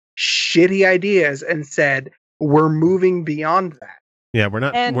backwards shitty ideas and said we're moving beyond that. Yeah, we're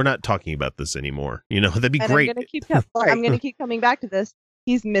not talking about this anymore. That'd be great. I'm going to keep coming back to this.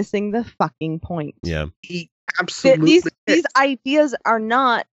 He's missing the fucking point. Yeah. He absolutely these ideas are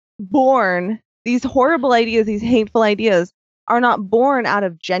not born, these horrible ideas, these hateful ideas are not born out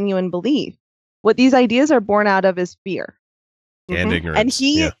of genuine belief. What these ideas are born out of is fear. And ignorance.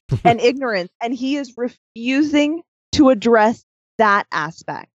 And ignorance. And he is refusing to address that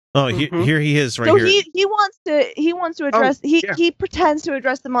aspect. Oh, here he is right here. So he wants to address, he pretends to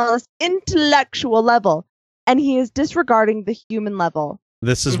address them on this intellectual level, and he is disregarding the human level.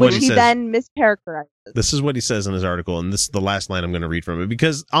 This is what he says. Then mischaracterizes. This is what he says in his article, and this is the last line I'm going to read from it,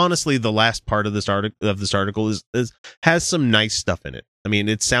 because honestly, the last part of this article has some nice stuff in it. I mean,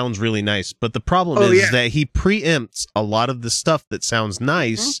 it sounds really nice, but the problem is that he preempts a lot of the stuff that sounds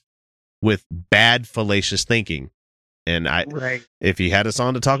nice with bad, fallacious thinking. And Right. if he had us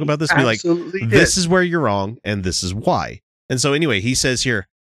on to talk about this, be like, this is where you're wrong, and this is why. And so anyway, he says here,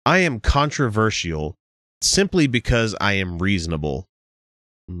 I am controversial simply because I am reasonable.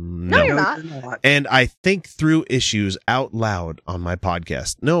 No, you're not. And I think through issues out loud on my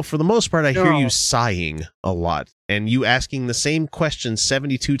podcast. No, for the most part, I hear you sighing a lot and you asking the same question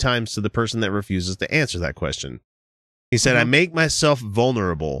 72 times to the person that refuses to answer that question. He said, I make myself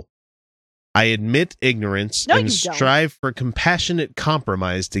vulnerable. I admit ignorance and strive for compassionate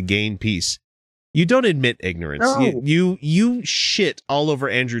compromise to gain peace. You don't admit ignorance. No. You shit all over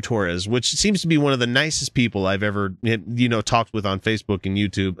Andrew Torres, which seems to be one of the nicest people I've ever talked with on Facebook and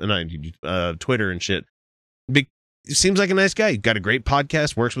YouTube and Twitter and shit. Seems like a nice guy. Got a great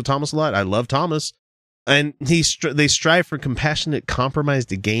podcast. Works with Thomas a lot. I love Thomas. And they strive for compassionate compromise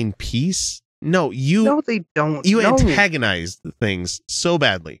to gain peace. No, they don't. You antagonize things so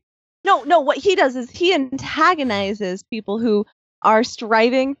badly. No. What he does is he antagonizes people who are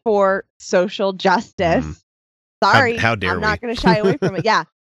striving for social justice. Sorry, how dare I'm not going to shy away from it. Yeah.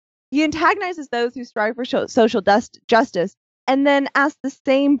 He antagonizes those who strive for social justice and then asks the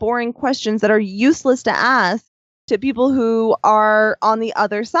same boring questions that are useless to ask to people who are on the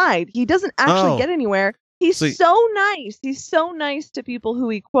other side. He doesn't actually get anywhere. He's so nice. He's so nice to people who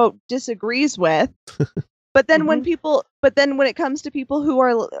he, quote, disagrees with. But then when it comes to people who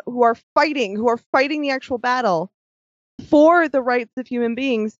are fighting the actual battle for the rights of human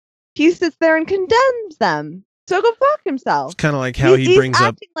beings, he sits there and condemns them. So go fuck himself. It's kind of like how he brings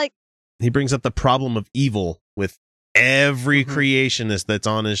up the problem of evil with every creationist that's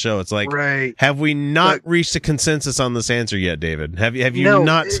on his show. It's like, have we not reached a consensus on this answer yet, David? Have you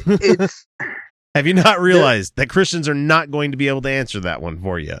not? Have you not realized that Christians are not going to be able to answer that one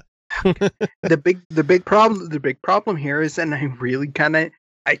for you? The big problem here is, and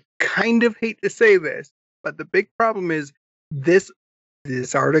I kind of hate to say this, but the big problem is this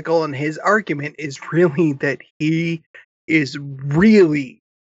article and his argument is really that he is really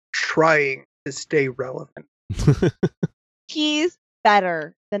trying to stay relevant. He's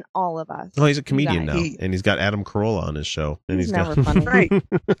better than all of us. Well, he's a comedian now, and he's got Adam Carolla on his show, and he's never got funny. Right.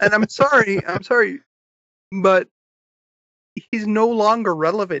 And I'm sorry, but he's no longer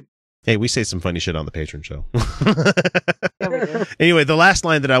relevant. Hey, we say some funny shit on the Patreon show. Anyway, the last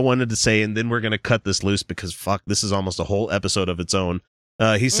line that I wanted to say, and then we're going to cut this loose because fuck, this is almost a whole episode of its own.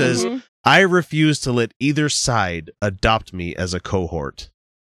 He says, I refuse to let either side adopt me as a cohort.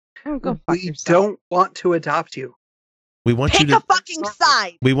 We don't want to adopt you. We want Pick you to a fucking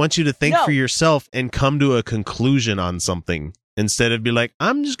side. We want you to think for yourself and come to a conclusion on something instead of be like,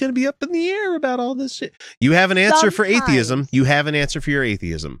 I'm just going to be up in the air about all this shit. You have an answer for atheism. You have an answer for your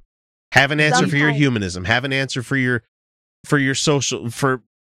atheism. Have an answer for your humanism. Have an answer for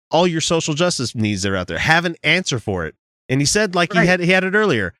all your social justice needs that are out there. Have an answer for it. And he said, like he had it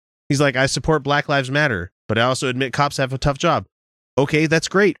earlier. He's like, I support Black Lives Matter, but I also admit cops have a tough job. Okay, that's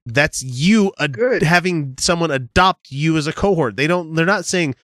great. That's you having someone adopt you as a cohort. They're not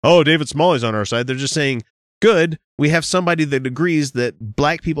saying, oh, David Smalley's on our side. They're just saying, good, we have somebody that agrees that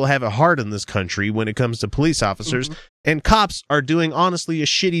black people have it hard in this country when it comes to police officers, and cops are doing, honestly, a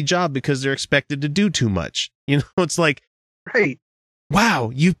shitty job because they're expected to do too much. You know, it's like,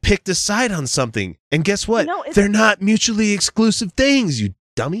 wow, you picked a side on something. And guess what? They're not mutually exclusive things, you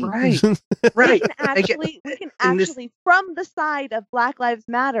dummy. Right. We can actually, from the side of Black Lives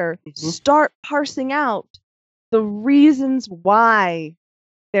Matter, start parsing out the reasons why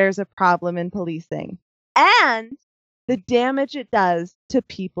there's a problem in policing and the damage it does to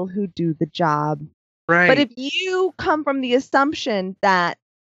people who do the job. Right. But if you come from the assumption that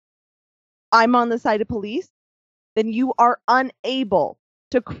I'm on the side of police, then you are unable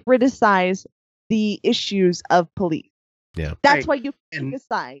to criticize the issues of police. Yeah. That's why you pick a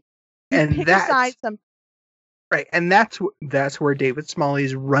side. Pick a side sometimes. Right. And that's where David Smalley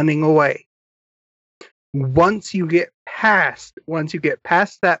is running away. Once you get past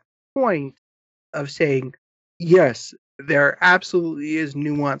that point of saying, yes, there absolutely is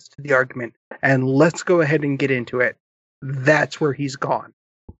nuance to the argument, and let's go ahead and get into it, that's where he's gone.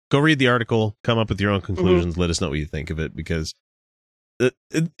 Go read the article, come up with your own conclusions, let us know what you think of it, because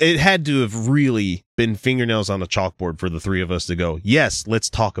it had to have really been fingernails on a chalkboard for the three of us to go, yes, let's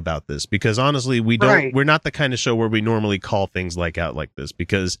talk about this, because honestly, we're not the kind of show where we normally call things out like this,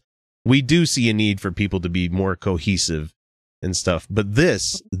 because we do see a need for people to be more cohesive and stuff, but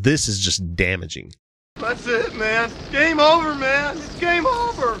this is just damaging. That's it, man. Game over, man. It's game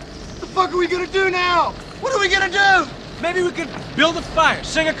over. What the fuck are we gonna do now? What are we gonna do? Maybe we could build a fire,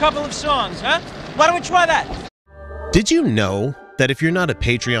 sing a couple of songs, huh? Why don't we try that? Did you know that if you're not a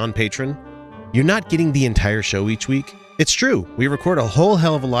Patreon patron, You're not getting the entire show each week. It's true, we record a whole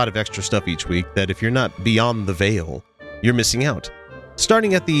hell of a lot of extra stuff each week that if you're not beyond the veil, you're missing out.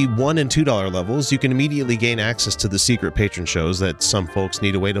 Starting at the $1 and $2 levels, you can immediately gain access to the secret patron shows that some folks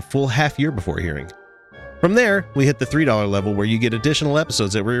need to wait a full half year before hearing. From there, we hit the $3 level where you get additional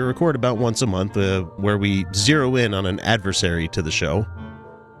episodes that we record about once a month, where we zero in on an adversary to the show.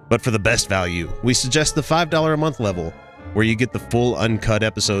 But for the best value, we suggest the $5 a month level, where you get the full uncut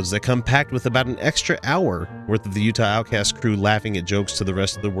episodes that come packed with about an extra hour worth of the Utah Outcasts crew laughing at jokes to the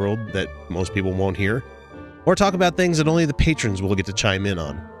rest of the world that most people won't hear, or talk about things that only the patrons will get to chime in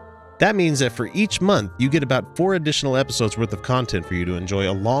on. That means that for each month, you get about 4 additional episodes worth of content for you to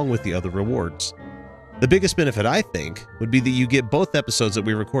enjoy along with the other rewards. The biggest benefit, I think, would be that you get both episodes that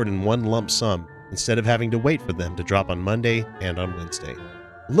we record in one lump sum instead of having to wait for them to drop on Monday and on Wednesday.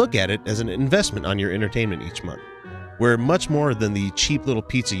 Look at it as an investment on your entertainment each month. We're much more than the cheap little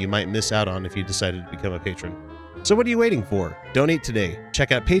pizza you might miss out on if you decided to become a patron. So what are you waiting for? Donate today.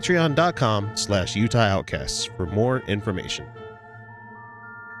 Check out patreon.com/Utah Outcasts for more information.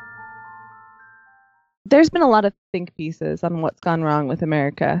 There's been a lot of think pieces on what's gone wrong with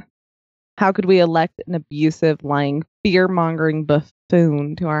America. How could we elect an abusive, lying, fear-mongering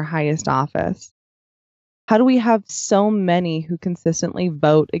buffoon to our highest office? How do we have so many who consistently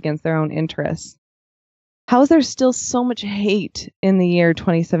vote against their own interests? How is there still so much hate in the year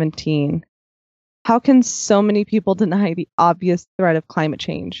 2017? How can so many people deny the obvious threat of climate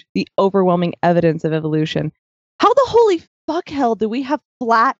change, the overwhelming evidence of evolution? How the holy fuck hell do we have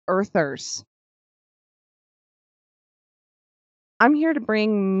flat earthers? I'm here to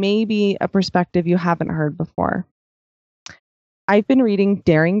bring maybe a perspective you haven't heard before. I've been reading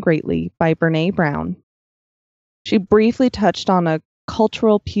Daring Greatly by Brene Brown. She briefly touched on a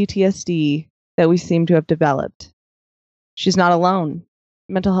cultural PTSD that we seem to have developed. She's not alone.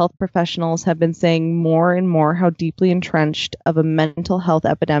 Mental health professionals have been saying more and more how deeply entrenched of a mental health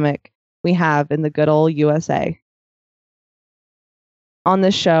epidemic we have in the good old USA. On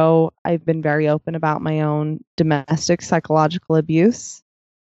this show, I've been very open about my own domestic psychological abuse,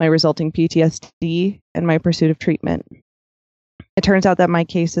 my resulting PTSD, and my pursuit of treatment. It turns out that my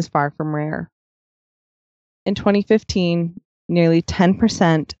case is far from rare. In 2015, nearly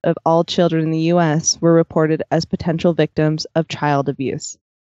 10% of all children in the U.S. were reported as potential victims of child abuse.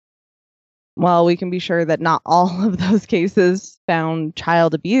 While we can be sure that not all of those cases found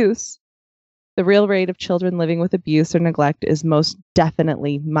child abuse, the real rate of children living with abuse or neglect is most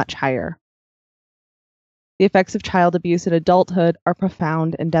definitely much higher. The effects of child abuse in adulthood are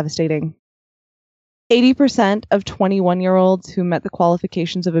profound and devastating. 80% of 21-year-olds who met the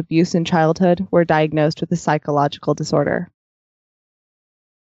qualifications of abuse in childhood were diagnosed with a psychological disorder.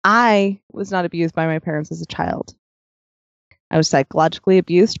 I was not abused by my parents as a child. I was psychologically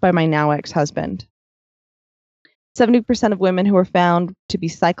abused by my now ex-husband. 70% of women who were found to be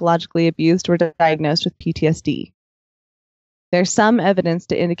psychologically abused were diagnosed with PTSD. There's some evidence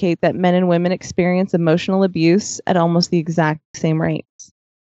to indicate that men and women experience emotional abuse at almost the exact same rates.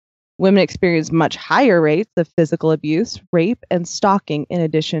 Women experience much higher rates of physical abuse, rape, and stalking in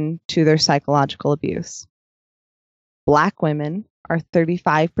addition to their psychological abuse. Black women are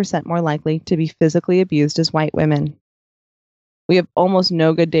 35% more likely to be physically abused as white women. We have almost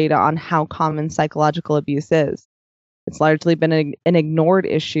no good data on how common psychological abuse is. It's largely been an ignored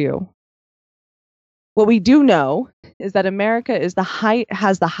issue. What we do know is that America has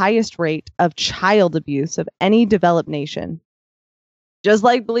the highest rate of child abuse of any developed nation. Just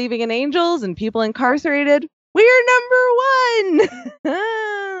like believing in angels and people incarcerated, we're number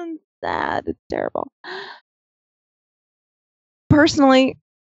one. Sad. It's terrible. Personally,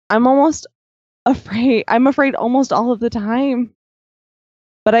 I'm afraid almost all of the time.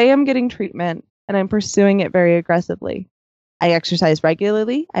 But I am getting treatment, and I'm pursuing it very aggressively. I exercise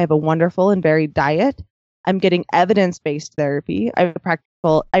regularly. I have a wonderful and varied diet. I'm getting evidence-based therapy. I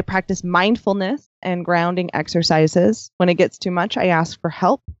practice mindfulness and grounding exercises. When it gets too much, I ask for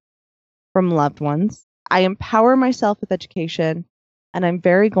help from loved ones. I empower myself with education, and I'm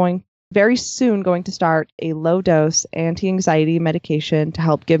very soon going to start a low-dose anti-anxiety medication to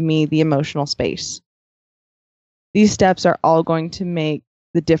help give me the emotional space. These steps are all going to make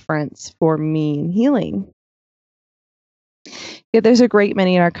the difference for me in healing. Yet there's a great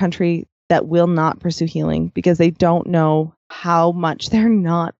many in our country that will not pursue healing because they don't know how much they're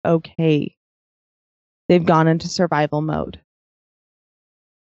not okay. They've gone into survival mode.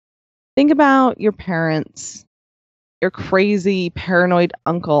 Think about your parents, your crazy, paranoid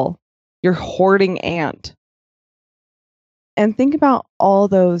uncle, your hoarding aunt, and think about all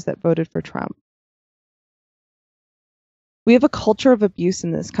those that voted for Trump. We have a culture of abuse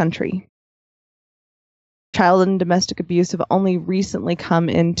in this country. child and domestic abuse have only recently come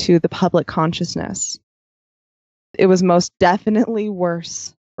into the public consciousness. It was most definitely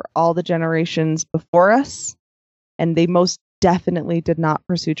worse for all the generations before us, and they most definitely did not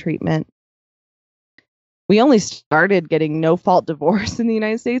pursue treatment. We only started getting no-fault divorce in the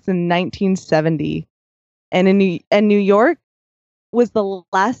United States in 1970, and New York was the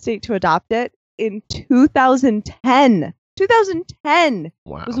last state to adopt it in 2010. 2010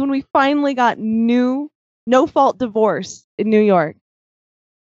 was when we finally got no-fault divorce in New York.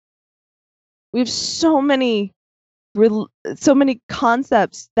 We have so many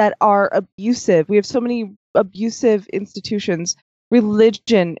concepts that are abusive. We have so many abusive institutions.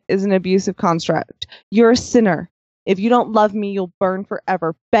 Religion is an abusive construct. You're a sinner. If you don't love me, you'll burn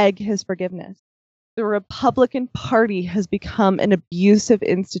forever. Beg his forgiveness. The Republican Party has become an abusive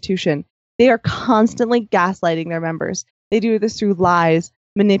institution. They are constantly gaslighting their members. They do this through lies,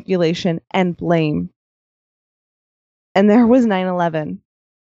 manipulation, and blame. And there was 9/11,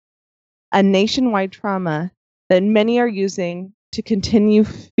 a nationwide trauma that many are using to continue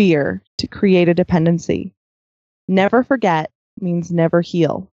fear to create a dependency. Never forget means never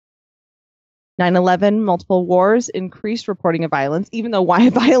heal. 9/11, multiple wars, increased reporting of violence, even though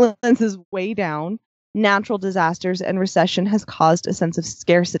violence is way down. Natural disasters and recession has caused a sense of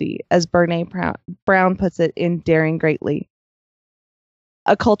scarcity, as Brene Brown puts it in Daring Greatly.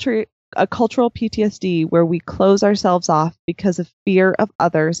 A cultural PTSD where we close ourselves off because of fear of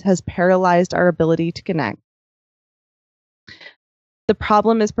others has paralyzed our ability to connect. The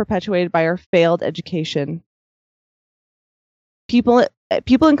problem is perpetuated by our failed education. People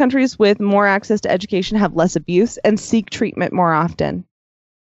in countries with more access to education have less abuse and seek treatment more often.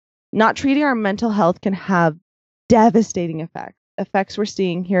 Not treating our mental health can have devastating effects we're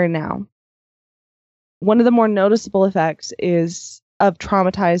seeing here and now. One of the more noticeable effects of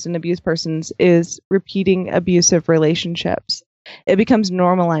traumatized and abused persons is repeating abusive relationships. It becomes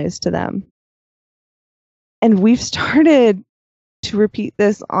normalized to them. And we've started to repeat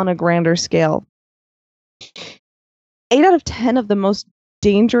this on a grander scale. 8 out of 10 of the most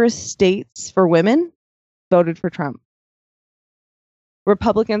dangerous states for women voted for Trump.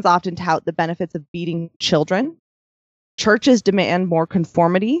 Republicans often tout the benefits of beating children. Churches demand more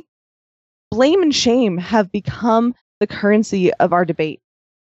conformity. Blame and shame have become the currency of our debate.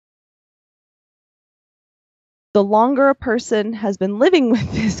 The longer a person has been living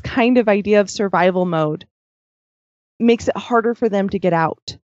with this kind of idea of survival mode, makes it harder for them to get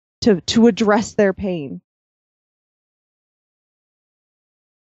out, to address their pain.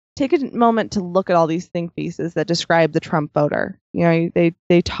 Take a moment to look at all these think pieces that describe the Trump voter. You know,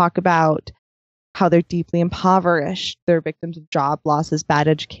 they talk about how they're deeply impoverished, they're victims of job losses, bad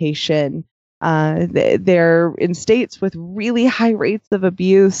education, they're in states with really high rates of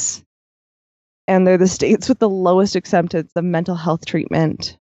abuse, and they're the states with the lowest acceptance of mental health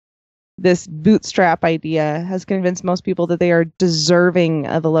treatment. This bootstrap idea has convinced most people that they are deserving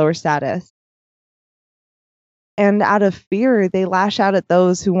of a lower status. And out of fear, they lash out at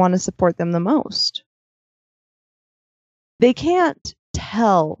those who want to support them the most. They can't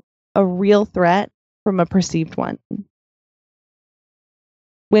tell a real threat from a perceived one.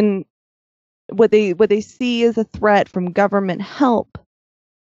 When what they see as a threat from government help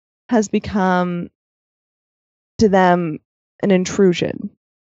has become to them an intrusion.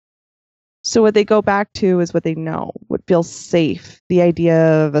 So what they go back to is what they know, what feels safe, the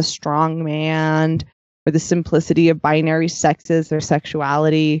idea of a strong man, or the simplicity of binary sexes or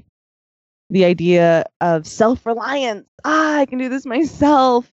sexuality, the idea of self-reliance. I can do this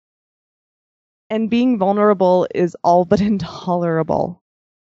myself. And being vulnerable is all but intolerable.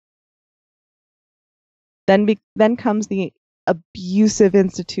 Then comes the abusive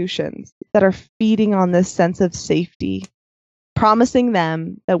institutions that are feeding on this sense of safety, promising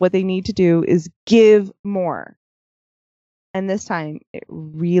them that what they need to do is give more. And this time, it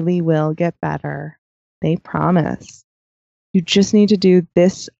really will get better. They promise. You just need to do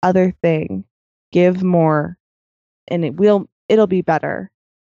this other thing. Give more. And it'll be better.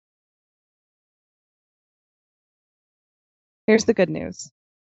 Here's the good news.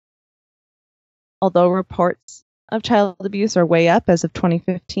 Although reports of child abuse are way up as of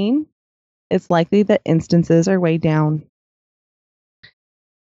 2015, it's likely that instances are way down.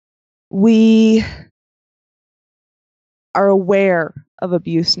 We are aware of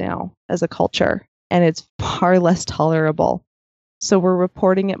abuse now as a culture, and it's far less tolerable. So we're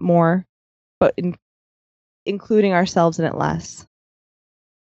reporting it more, but including ourselves in it less.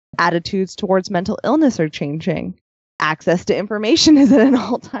 Attitudes towards mental illness are changing. Access to information is at an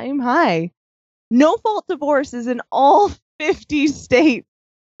all-time high. No-fault divorce is in all 50 states,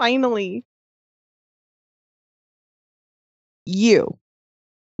 finally. You,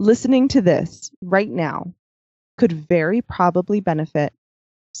 listening to this right now, could very probably benefit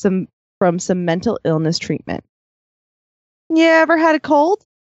from some mental illness treatment. You ever had a cold?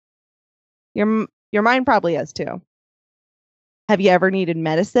 Your mind probably has too. Have you ever needed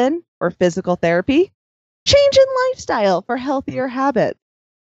medicine or physical therapy? Change in lifestyle for healthier habits.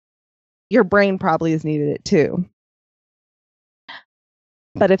 Your brain probably has needed it too.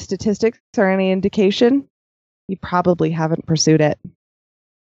 But if statistics are any indication, you probably haven't pursued it.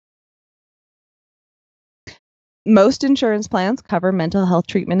 Most insurance plans cover mental health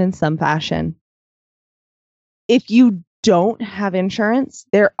treatment in some fashion. If you don't have insurance,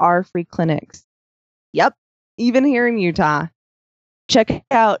 there are free clinics. Yep, even here in Utah. Check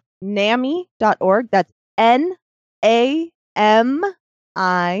out NAMI.org. That's NAMI.org.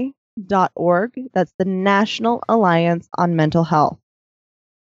 That's the National Alliance on Mental Health.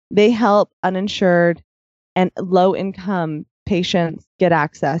 They help uninsured and low-income patients get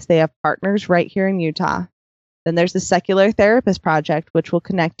access. They have partners right here in Utah. Then there's the Secular Therapist Project, which will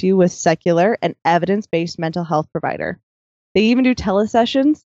connect you with secular and evidence-based mental health provider. They even do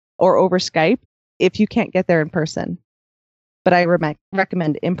telesessions or over Skype if you can't get there in person. But I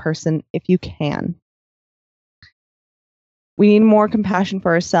recommend in person if you can. We need more compassion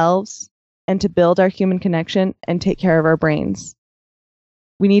for ourselves and to build our human connection and take care of our brains.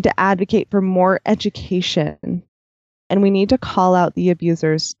 We need to advocate for more education, and we need to call out the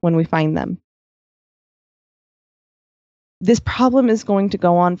abusers when we find them. This problem is going to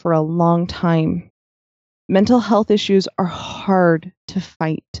go on for a long time. Mental health issues are hard to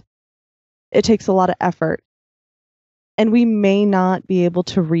fight. It takes a lot of effort. And we may not be able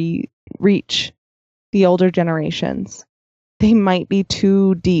to reach the older generations. They might be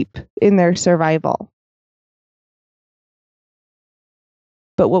too deep in their survival.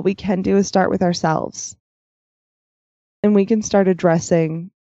 But what we can do is start with ourselves. And we can start addressing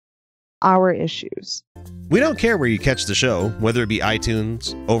our issues. We don't care where you catch the show, whether it be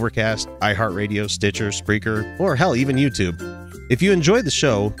iTunes, Overcast, iHeartRadio, Stitcher, Spreaker, or hell, even YouTube. If you enjoy the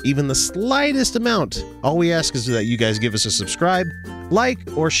show, even the slightest amount, all we ask is that you guys give us a subscribe, like,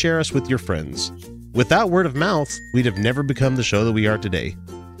 or share us with your friends. Without word of mouth, we'd have never become the show that we are today.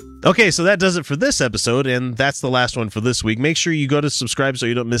 Okay, so that does it for this episode, and that's the last one for this week. Make sure you go to subscribe so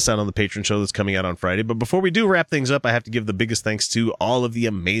you don't miss out on the patron show that's coming out on Friday. But before we do wrap things up, I have to give the biggest thanks to all of the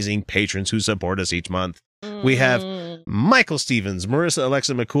amazing patrons who support us each month. We have Michael Stevens, Marissa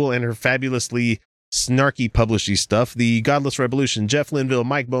Alexa McCool and her fabulously snarky publishy stuff, The Godless Revolution, Jeff Linville,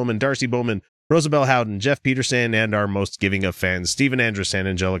 Mike Bowman, Darcy Bowman, Rosabelle Howden, Jeff Peterson, and our most giving of fans, Stephen Andrus and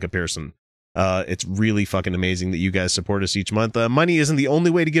Angelica Pearson. It's really fucking amazing that you guys support us each month. Money isn't the only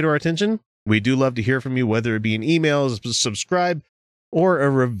way to get our attention. We do love to hear from you, whether it be an email, subscribe, or a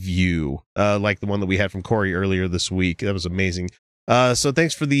review, like the one that we had from Corey earlier this week. That was amazing. So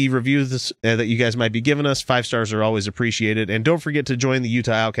thanks for the reviews that you guys might be giving us. 5 stars are always appreciated. And don't forget to join the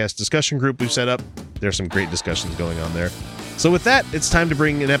Utah Outcast discussion group we've set up. There's some great discussions going on there. So with that, it's time to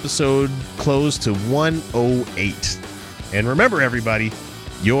bring an episode close to 108. And remember, everybody,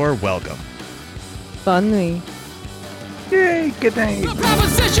 you're welcome. Funny. Yay, good night. The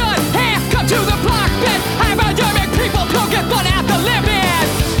proposition has come to the block pit. Hypodermic people don't get fun at the limit.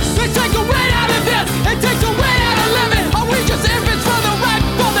 They take the weight out of this. It takes the weight out of living. Are we just infants for the right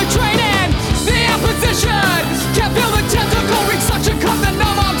for the training? The opposition can't feel the tentacle reach suction. Come the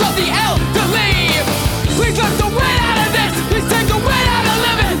numb arms of the elderly. Please let the weight out of this. Please take the weight out of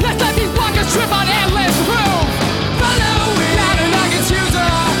living. Let's let these blockers trip on endless room. Follow it out and I can choose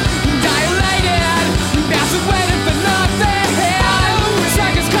her. Dilated, massive waiting for nothing.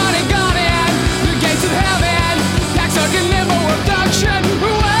 Seconds caught and gone in. The gates of heaven.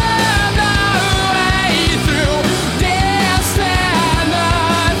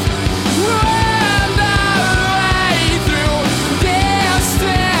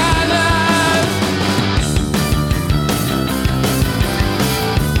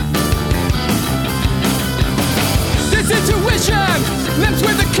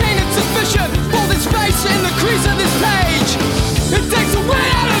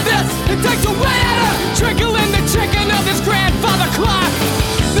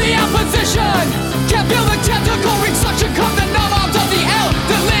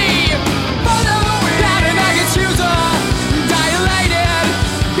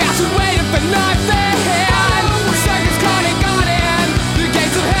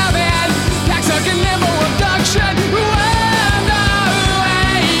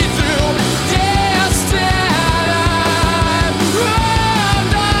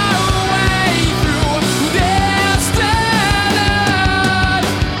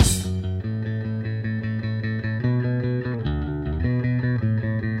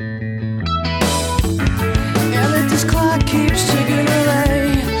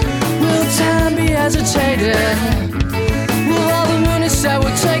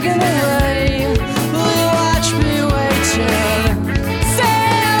 taken away. Will you watch me waiting?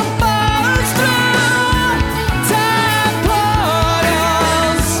 Sailboats through time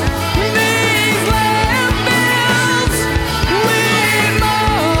portals. These landfills, we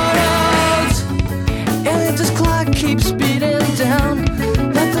mortals. And this clock keeps beating down.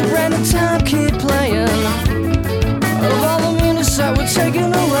 Let the random time keep playing. Of all the minutes that were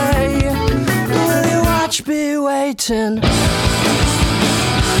taken away, will you watch me waiting?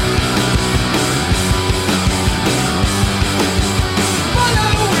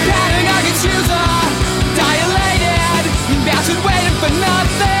 Counting our accuser, dilated, bouncing, waiting for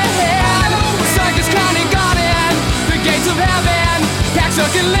nothing. Circus counting garden, the gates of heaven, packed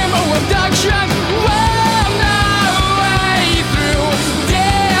stuck in limbo abduction. Whoa, no way through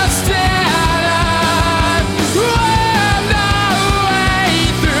distance. Whoa, no way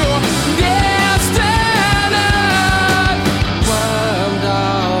through distance. Wormed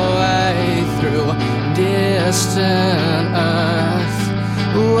our way through distant earth.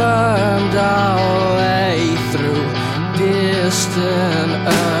 Wormed our way through distant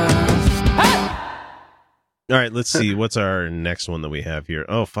earth. Hey! All right, let's see. What's our next one that we have here?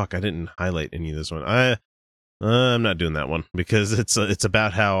 Oh, fuck, I didn't highlight any of this one. I'm not doing that one because it's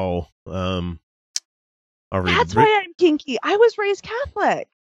about how I'll read That's why I'm kinky. I was raised Catholic.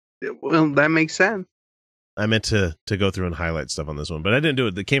 Well, that makes sense. I meant to go through and highlight stuff on this one, but I didn't do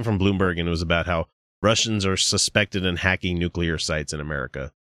it. It came from Bloomberg, and it was about how Russians are suspected in hacking nuclear sites in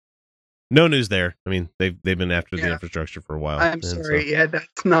America. No news there. I mean, they've been after the infrastructure for a while. I'm and sorry. so- Yeah,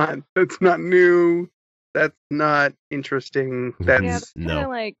 that's not new. That's not interesting. That's Yeah, that's kind of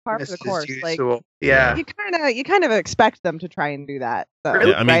like par for the business course. as Like usual. Yeah. you kind of expect them to try and do that. So,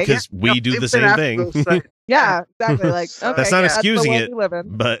 Yeah, I mean, right? because we do the same thing. Yeah, exactly. Like okay, That's not yeah, excusing the it, world we live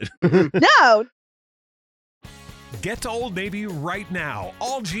in. but No. Get to Old Navy right now.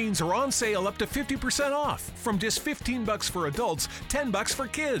 All jeans are on sale up to 50% off. From just $15 for adults, $10 for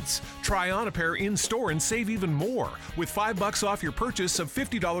kids. Try on a pair in store and save even more with $5 off your purchase of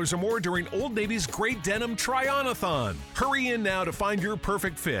 $50 or more during Old Navy's Great Denim Try-On-a-thon. Hurry in now to find your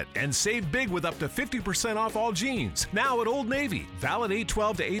perfect fit and save big with up to 50% off all jeans. Now at Old Navy. Valid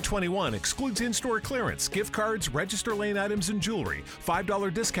 8/12 to 8/21. Excludes in-store clearance, gift cards, register lane items, and jewelry. $5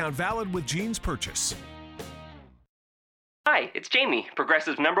 discount valid with jeans purchase. Hi, it's Jamie,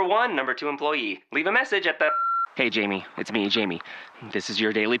 Progressive #1, #2 employee. Leave a message at the... Hey, Jamie, it's me, Jamie. This is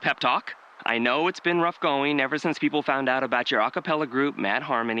your daily pep talk. I know it's been rough going ever since people found out about your a cappella group, Mad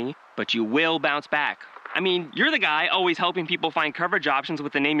Harmony, but you will bounce back. I mean, you're the guy always helping people find coverage options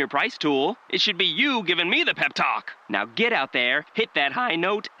with the Name Your Price tool. It should be you giving me the pep talk. Now get out there, hit that high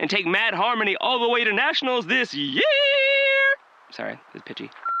note, and take Mad Harmony all the way to nationals this year! Sorry, it's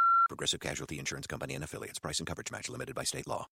pitchy. Progressive Casualty Insurance Company and Affiliates. Price and coverage match limited by state law.